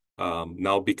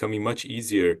 now becoming much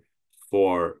easier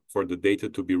for the data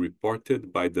to be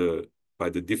reported by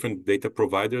the different data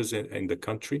providers in the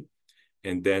country,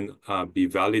 and then be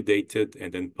validated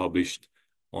and then published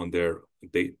on their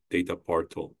data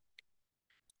portal.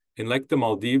 And like the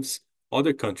Maldives,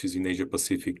 other countries in Asia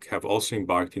Pacific have also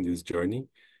embarked in this journey,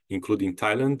 including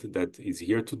Thailand, that is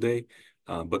here today,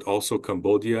 but also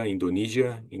Cambodia,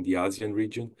 Indonesia in the ASEAN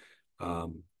region,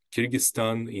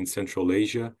 Kyrgyzstan in Central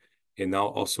Asia, and now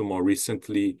also more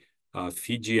recently,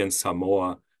 Fiji and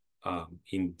Samoa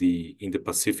in the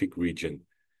Pacific region.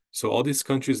 So all these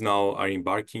countries now are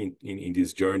embarking in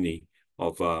this journey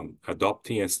of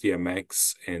adopting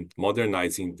SDMX and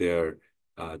modernizing their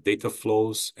data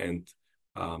flows and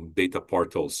data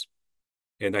portals.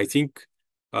 And I think,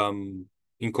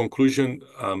 in conclusion,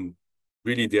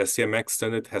 really the SDMX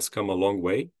standard has come a long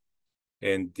way,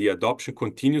 and the adoption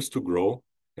continues to grow,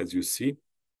 as you see.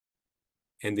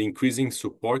 And the increasing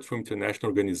support from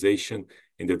international organization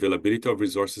and the availability of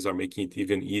resources are making it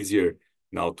even easier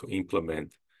now to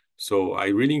implement. So I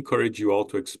really encourage you all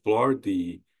to explore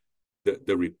the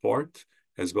report,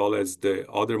 as well as the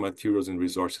other materials and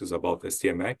resources about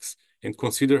SDMX, and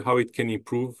consider how it can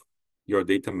improve your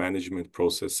data management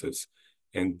processes.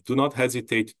 And do not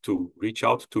hesitate to reach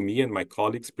out to me and my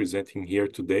colleagues presenting here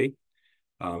today.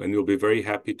 And we'll be very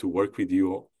happy to work with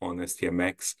you on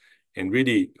SDMX and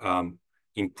really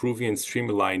improving and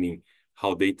streamlining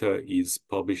how data is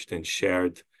published and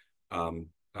shared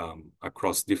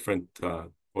across different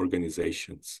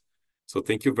organizations. So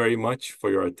thank you very much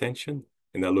for your attention,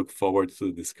 and I look forward to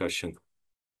the discussion.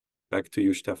 Back to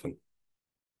you, Stefan.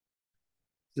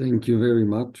 Thank you very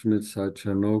much, Ms.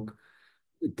 Hachanok,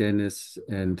 Dennis,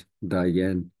 and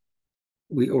Diane.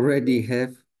 We already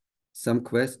have some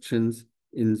questions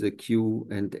in the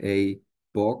Q&A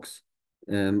box.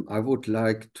 I would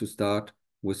like to start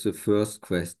with the first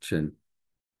question.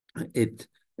 It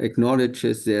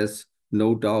acknowledges there's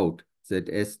no doubt that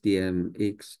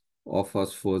SDMX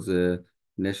offers for the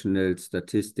National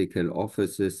Statistical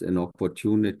Offices an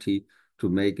opportunity to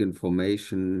make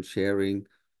information sharing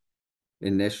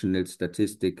in national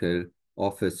statistical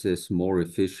offices more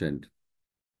efficient.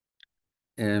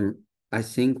 I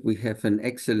think we have an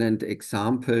excellent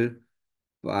example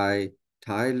by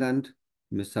Thailand.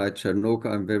 Ms. Hachanok,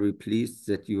 I'm very pleased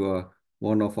that you are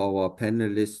one of our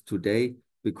panelists today,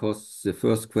 because the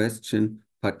first question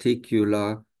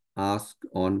particular asked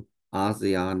on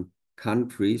ASEAN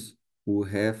countries who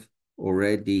have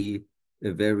already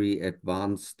a very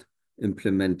advanced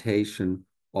implementation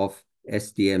of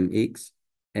SDMX,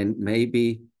 and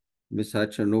maybe Ms.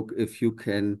 Hachanuk, if you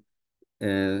can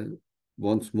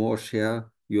once more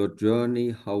share your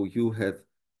journey, how you have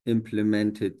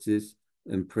implemented this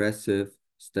impressive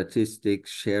statistics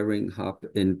sharing hub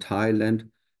in Thailand,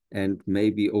 and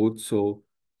maybe also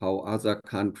how other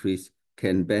countries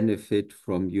can benefit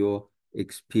from your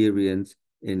experience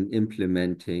in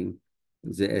implementing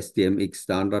the SDMX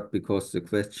standard, because the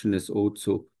question is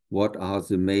also, what are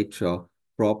the major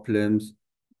problems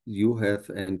you have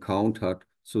encountered,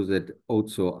 so that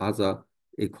also other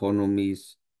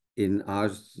economies in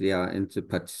Asia and the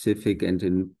Pacific, and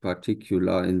in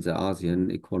particular in the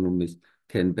ASEAN economies,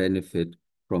 can benefit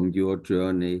from your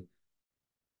journey.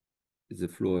 The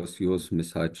floor is yours,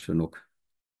 Ms. Hachanuk.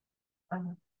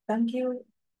 Thank you,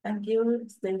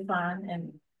 Stefan,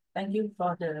 and thank you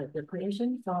for the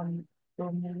question from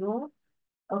Romero.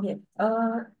 Okay,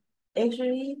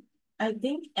 actually, I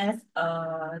think as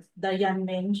Dayan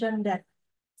mentioned that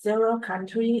several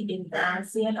countries in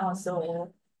ASEAN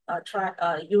also try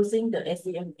using the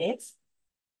SDMX.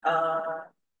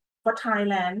 For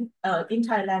Thailand, in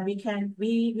Thailand,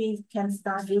 we can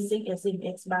start using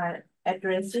SDMX by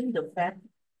addressing the fact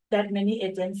that many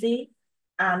agencies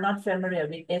are not familiar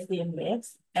with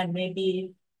SDMX and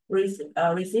maybe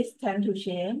resistant to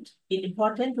change. It's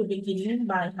important to begin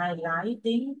by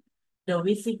highlighting the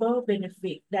visible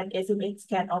benefit that SDMX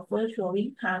can offer,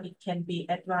 showing how it can be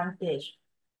advantage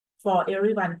for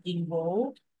everyone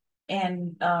involved.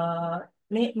 And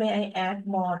may I add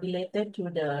more related to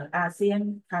the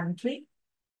ASEAN country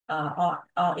or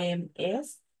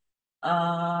AMS?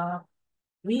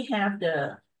 We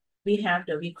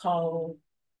call,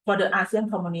 for the ASEAN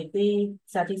community,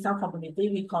 statistical community,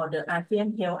 we call the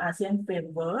ASEAN Health ASEAN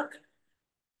Framework.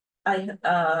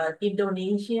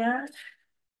 Indonesia,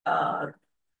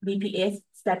 BPS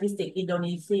Statistics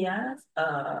Indonesia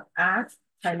asked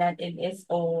Thailand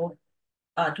NSO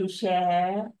to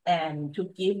share and to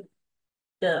give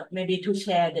to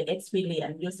share the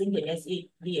experience using the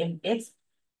SDMX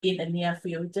in the near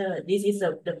future. This is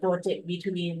the project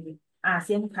between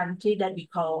ASEAN country that we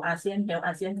call ASEAN Health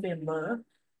ASEAN Framework.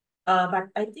 But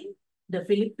I think the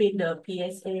Philippines, the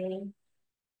PSA,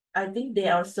 I think they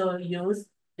also use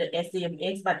the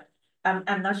SDMX, but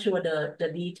I'm not sure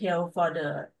the detail for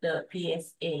the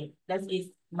PSA. That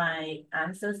is my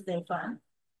answer, Stefan.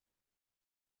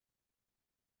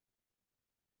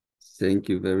 Thank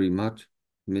you very much,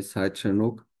 Ms.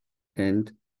 Hachanuk.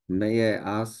 And may I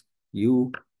ask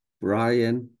you,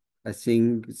 Brian, I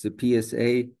think the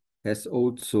PSA has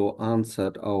also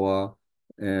answered our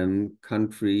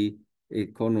country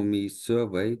economy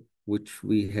survey, which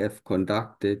we have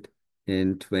conducted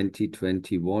in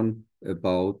 2021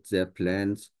 about their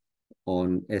plans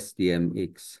on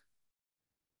SDMX.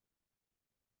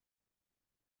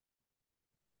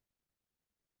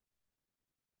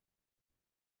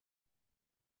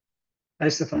 Hi,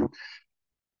 Stefan.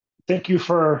 Thank you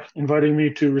for inviting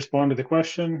me to respond to the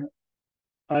question.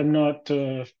 I'm not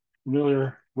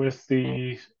familiar with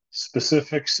the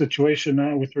specific situation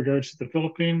now with regards to the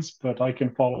Philippines, but I can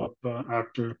follow up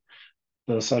after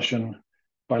the session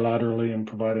bilaterally and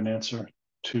provide an answer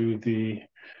to the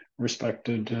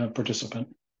respected participant.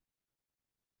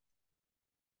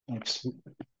 Thanks.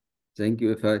 Thank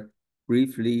you. If I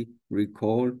briefly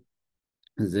recall,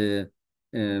 the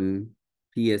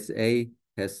PSA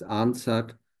has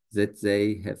answered that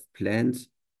they have plans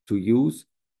to use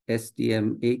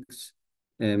SDMX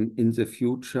in the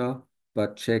future,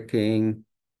 but checking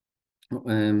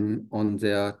on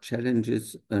their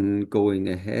challenges and going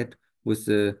ahead with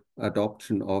the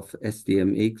adoption of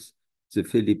SDMX. The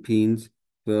Philippines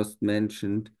first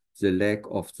mentioned the lack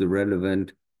of the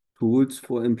relevant tools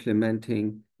for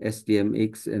implementing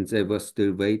SDMX, and they were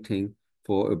still waiting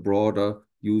for a broader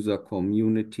user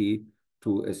community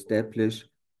to establish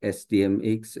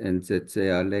SDMX, and that they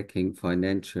are lacking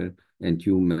financial and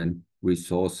human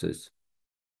resources.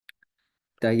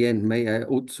 Diane, may I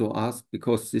also ask,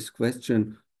 because this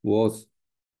question was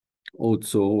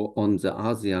also on the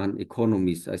ASEAN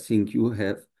economies. I think you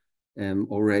have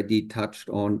already touched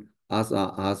on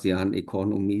other ASEAN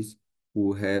economies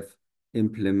who have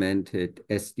implemented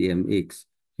SDMX.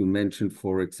 You mentioned,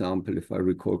 for example, if I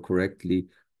recall correctly,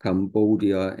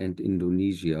 Cambodia and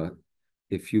Indonesia.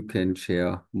 If you can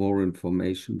share more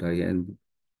information, Diane.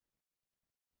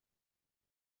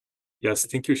 Yes,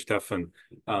 thank you, Stefan.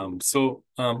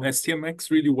 SDMX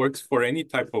really works for any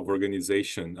type of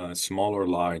organization, small or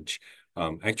large.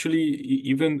 Actually,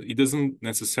 even it doesn't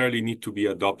necessarily need to be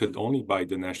adopted only by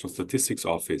the National Statistics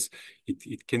Office.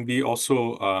 It can be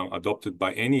also adopted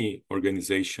by any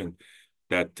organization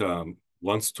that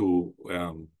wants to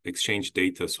exchange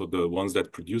data. So the ones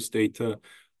that produce data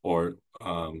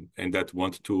and that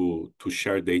want to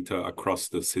share data across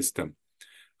the system.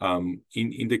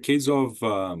 In the case of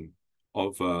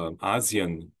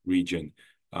ASEAN region,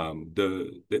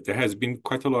 there has been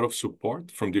quite a lot of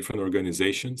support from different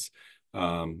organizations,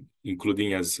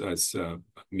 including as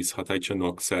Ms.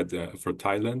 Hathaichanock said, for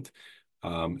Thailand,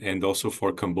 and also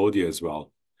for Cambodia as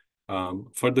well.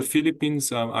 For the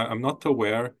Philippines, I'm not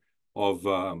aware of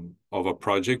a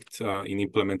project in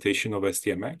implementation of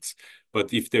SDMX,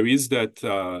 but if there is that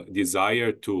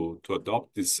desire to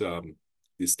adopt this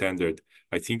standard,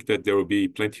 I think that there will be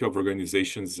plenty of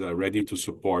organizations ready to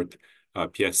support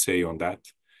PSA on that.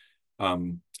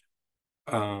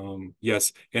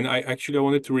 Yes, and I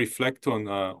wanted to reflect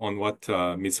on what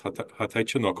Ms.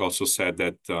 Hathaichanock also said,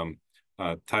 that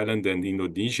Thailand and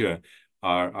Indonesia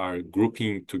are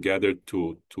grouping together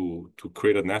to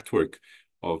create a network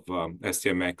of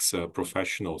SDMX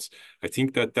professionals. I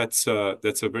think that's a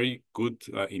very good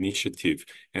initiative,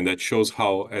 and that shows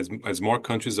how as more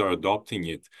countries are adopting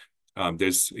it,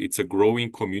 it's a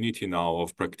growing community now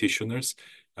of practitioners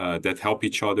that help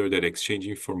each other, that exchange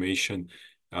information,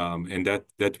 and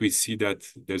that we see that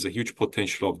there's a huge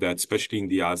potential of that, especially in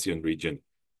the ASEAN region.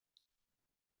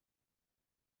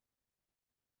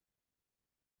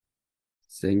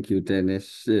 Thank you,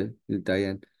 Dennis.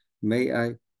 Diane, may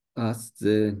I ask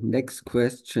the next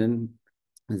question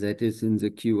that is in the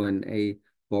Q&A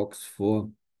box for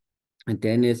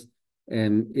Dennis?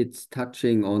 It's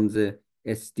touching on the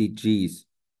SDGs.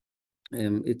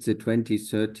 It's a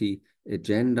 2030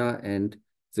 agenda, and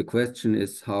the question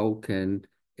is, how can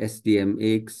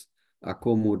SDMX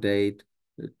accommodate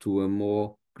to a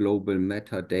more global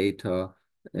metadata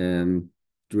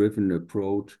driven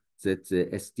approach that the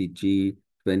SDG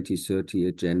 2030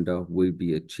 agenda will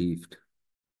be achieved?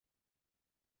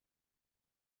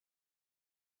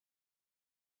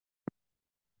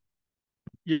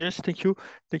 Yes, thank you,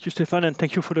 Stefan, and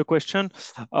thank you for the question.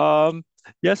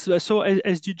 Yes, so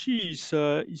SDG is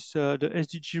the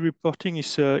SDG reporting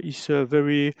is a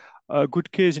very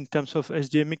good case in terms of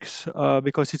SDMX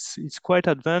because it's quite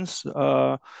advanced.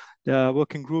 There are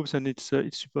working groups, and it's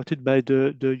supported by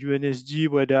the UNSD,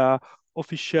 where there are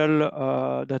official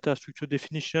data structure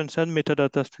definitions and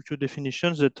metadata structure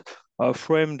definitions that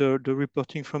frame the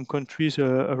reporting from countries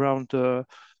around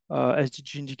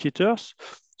SDG indicators.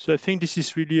 So I think this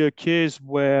is really a case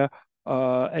where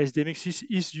SDMX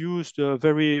is used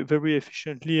very, very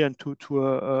efficiently and to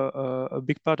a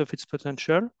big part of its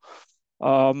potential.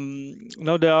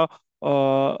 Now there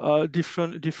are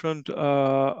different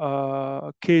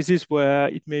cases where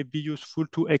it may be useful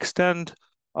to extend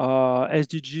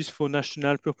SDGs for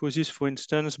national purposes, for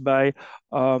instance, by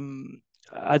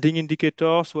adding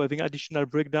indicators, so having additional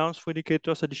breakdowns for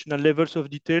indicators, additional levels of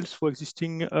details for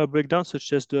existing breakdowns,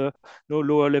 such as the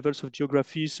lower levels of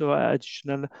geographies, so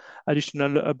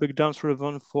additional breakdowns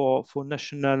relevant for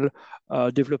national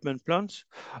development plans.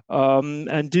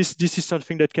 And this is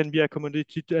something that can be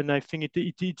accommodated, and I think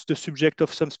it's the subject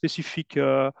of some specific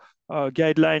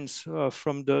guidelines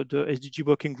from the SDG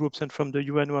working groups and from the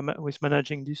UN who is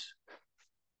managing this.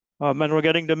 And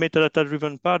regarding the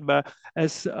metadata-driven part, but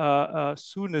as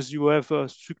soon as you have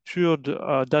structured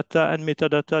data and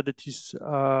metadata that is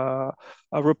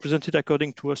represented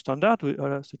according to a standard,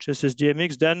 such as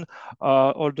SDMX, then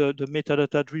all the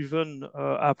metadata-driven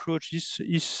approach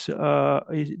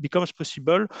becomes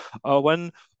possible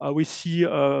when we see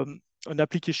an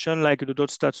application like the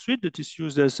 .stat suite that is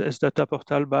used as data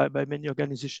portal by many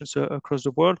organizations across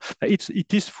the world.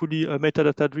 It is fully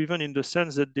metadata driven in the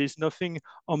sense that there is nothing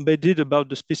embedded about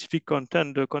the specific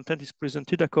content. The content is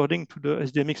presented according to the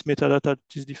SDMX metadata that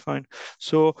is defined.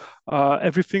 So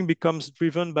everything becomes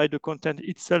driven by the content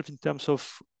itself in terms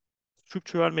of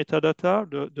structural metadata,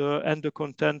 and the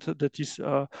content that is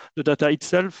the data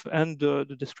itself, and the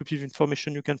descriptive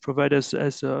information you can provide as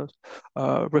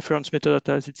reference metadata,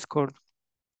 as it's called.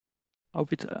 I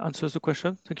hope it answers the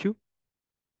question. Thank you.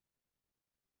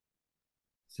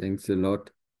 Thanks a lot,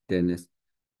 Dennis.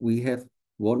 We have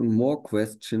one more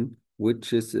question,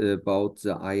 which is about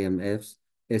the IMF's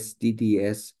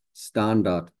SDDS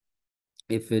standard,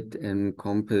 if it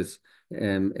encompasses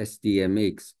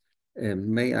SDMX.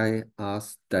 May I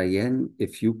ask Diane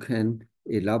if you can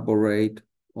elaborate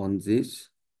on this?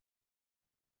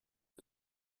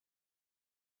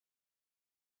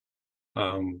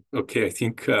 Okay, I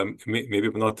think maybe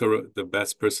I'm not the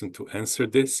best person to answer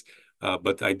this,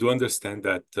 but I do understand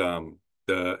that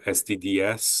the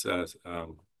SDDS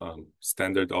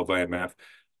standard of IMF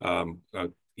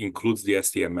includes the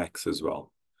SDMX as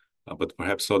well, but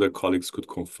perhaps other colleagues could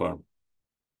confirm.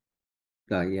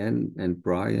 Diane and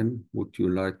Brian, would you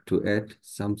like to add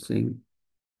something?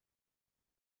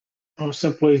 Oh,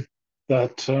 simply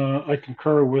that I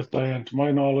concur with Diane. To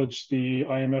my knowledge, the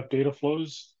IMF data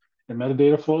flows and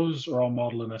metadata flows are all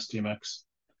modeled in SDMX.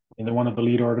 And they're one of the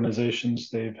lead organizations.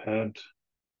 They've had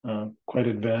quite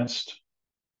advanced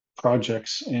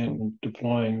projects in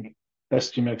deploying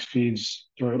SDMX feeds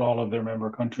throughout all of their member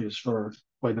countries for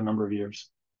quite a number of years.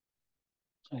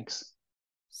 Thanks.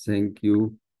 Thank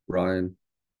you, Brian.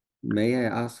 May I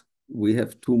ask, we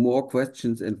have two more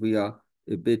questions and we are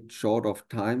a bit short of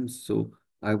time, so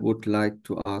I would like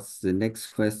to ask the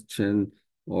next question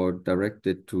or direct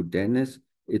it to Dennis.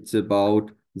 It's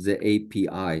about the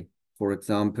API. For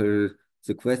example,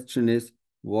 the question is,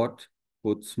 what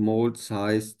would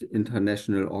small-sized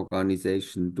international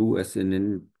organization do as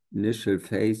an initial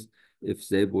phase if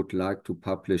they would like to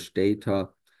publish data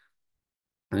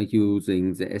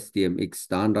using the SDMX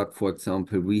standard? For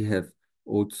example, we have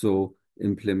also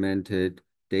implemented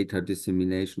data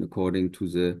dissemination according to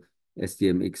the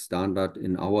SDMX standard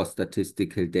in our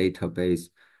statistical database,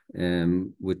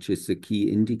 which is the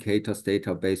key indicators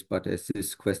database. But as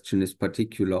this question is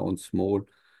particular on small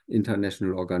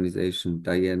international organization,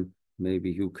 Diane,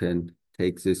 maybe you can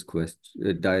take this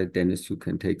question. Dennis, you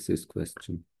can take this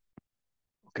question.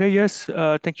 Okay, yes,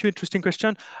 thank you. Interesting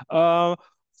question.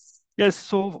 Yes,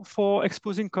 so for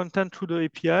exposing content to the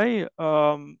API,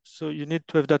 so you need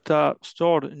to have data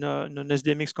stored in an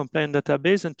SDMX compliant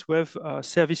database and to have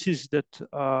services that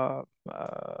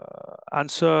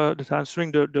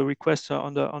answering the requests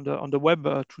on the web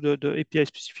to the API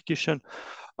specification.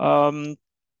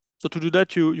 So to do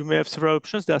that, you may have several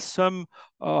options. There are some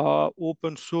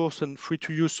open source and free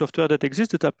to use software that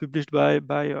exist that are published by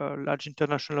large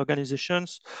international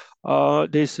organizations.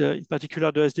 There's in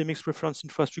particular the SDMX reference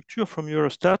infrastructure from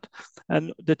Eurostat,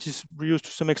 and that is reused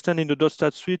to some extent in the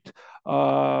 .stat suite,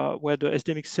 where the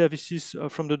SDMX services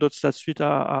from the .stat suite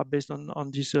are based on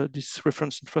this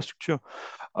reference infrastructure.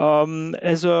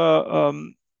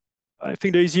 I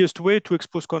think the easiest way to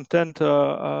expose content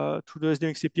to the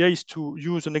SDMX API is to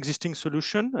use an existing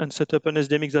solution and set up an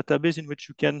SDMX database in which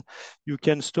you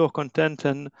can store content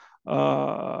and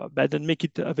then make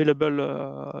it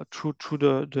available through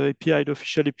the API, the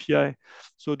official API.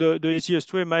 So the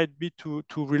easiest way might be to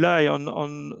rely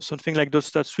on something like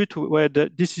 .stat suite, where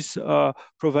this is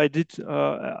provided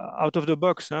out of the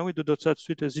box with the .stat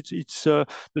suite, as it's the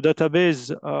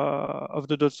database of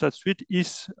the .stat suite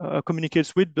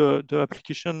communicates with the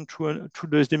application through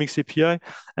the SDMX API,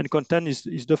 and content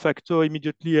is de facto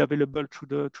immediately available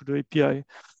through the API.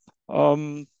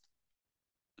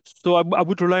 So I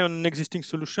would rely on an existing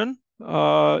solution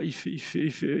if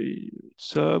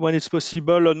it's, when it's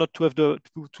possible, not to have to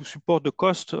support the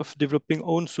cost of developing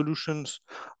own solutions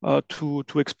to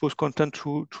expose content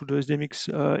to the SDMX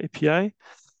API.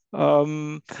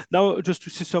 Now, just to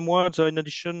see some words in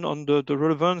addition on the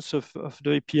relevance of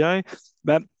the API,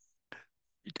 but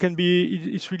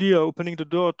it's really opening the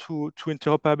door to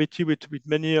interoperability with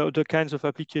many other kinds of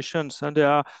applications, and there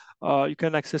are you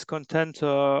can access content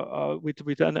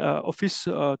with an Office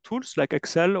tools like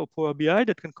Excel or Power BI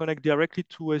that can connect directly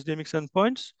to SDMX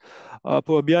endpoints.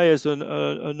 Power BI is an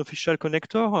official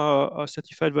connector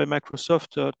certified by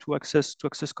Microsoft to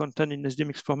access content in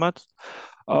SDMX format.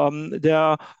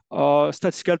 There are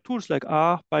statistical tools like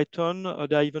R, Python.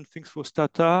 There are even things for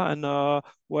Stata, and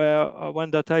where when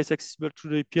data is accessible to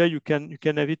the API, you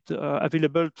can have it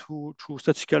available to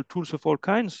statistical tools of all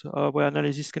kinds where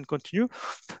analysis can continue.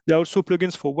 There are also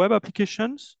plugins for web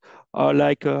applications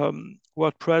like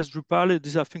WordPress, Drupal.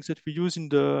 These are things that we use in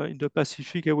the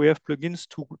Pacific, and we have plugins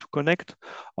to connect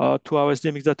to our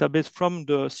SDMX database from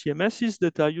the CMSs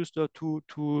that are used to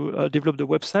develop the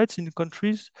websites in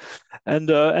countries. And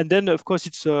then, of course,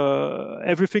 it's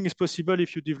everything is possible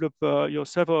if you develop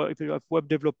yourself, or if you have web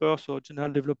developers or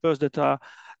general developers that are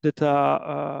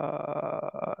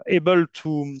able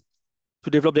to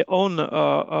develop their own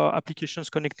applications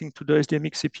connecting to the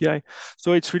SDMX API.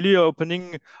 So it's really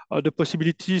opening the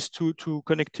possibilities to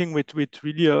connecting with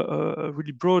really a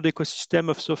really broad ecosystem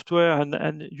of software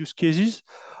and use cases.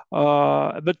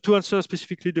 But to answer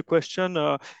specifically the question,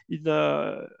 to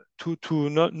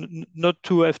not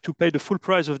to have to pay the full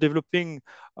price of developing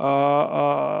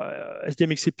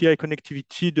SDMX API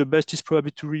connectivity, the best is probably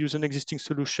to reuse an existing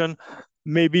solution,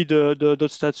 maybe the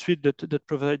 .stat suite that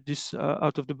provide this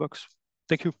out of the box.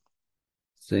 Thank you.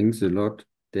 Thanks a lot,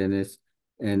 Dennis.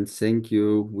 And thank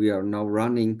you. We are now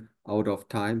running out of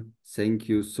time. Thank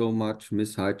you so much,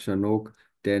 Ms. Haichanok,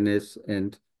 Dennis,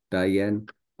 and Diane.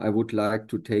 I would like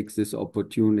to take this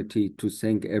opportunity to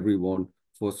thank everyone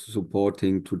for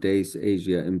supporting today's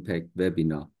Asia Impact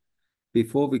webinar.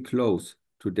 Before we close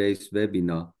today's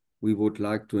webinar, we would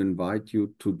like to invite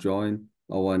you to join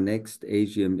our next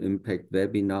Asian Impact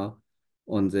webinar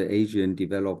on the Asian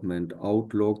Development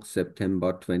Outlook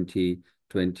September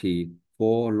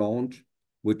 2024 launch,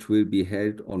 which will be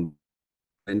held on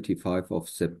 25th of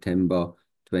September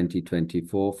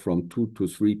 2024 from 2 to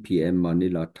 3 p.m.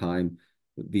 Manila time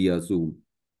via Zoom.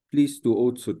 Please do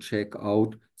also check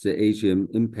out the Asian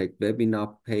Impact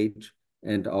webinar page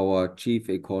and our Chief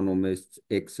Economist's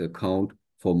X account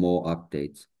for more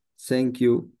updates. Thank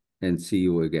you and see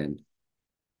you again.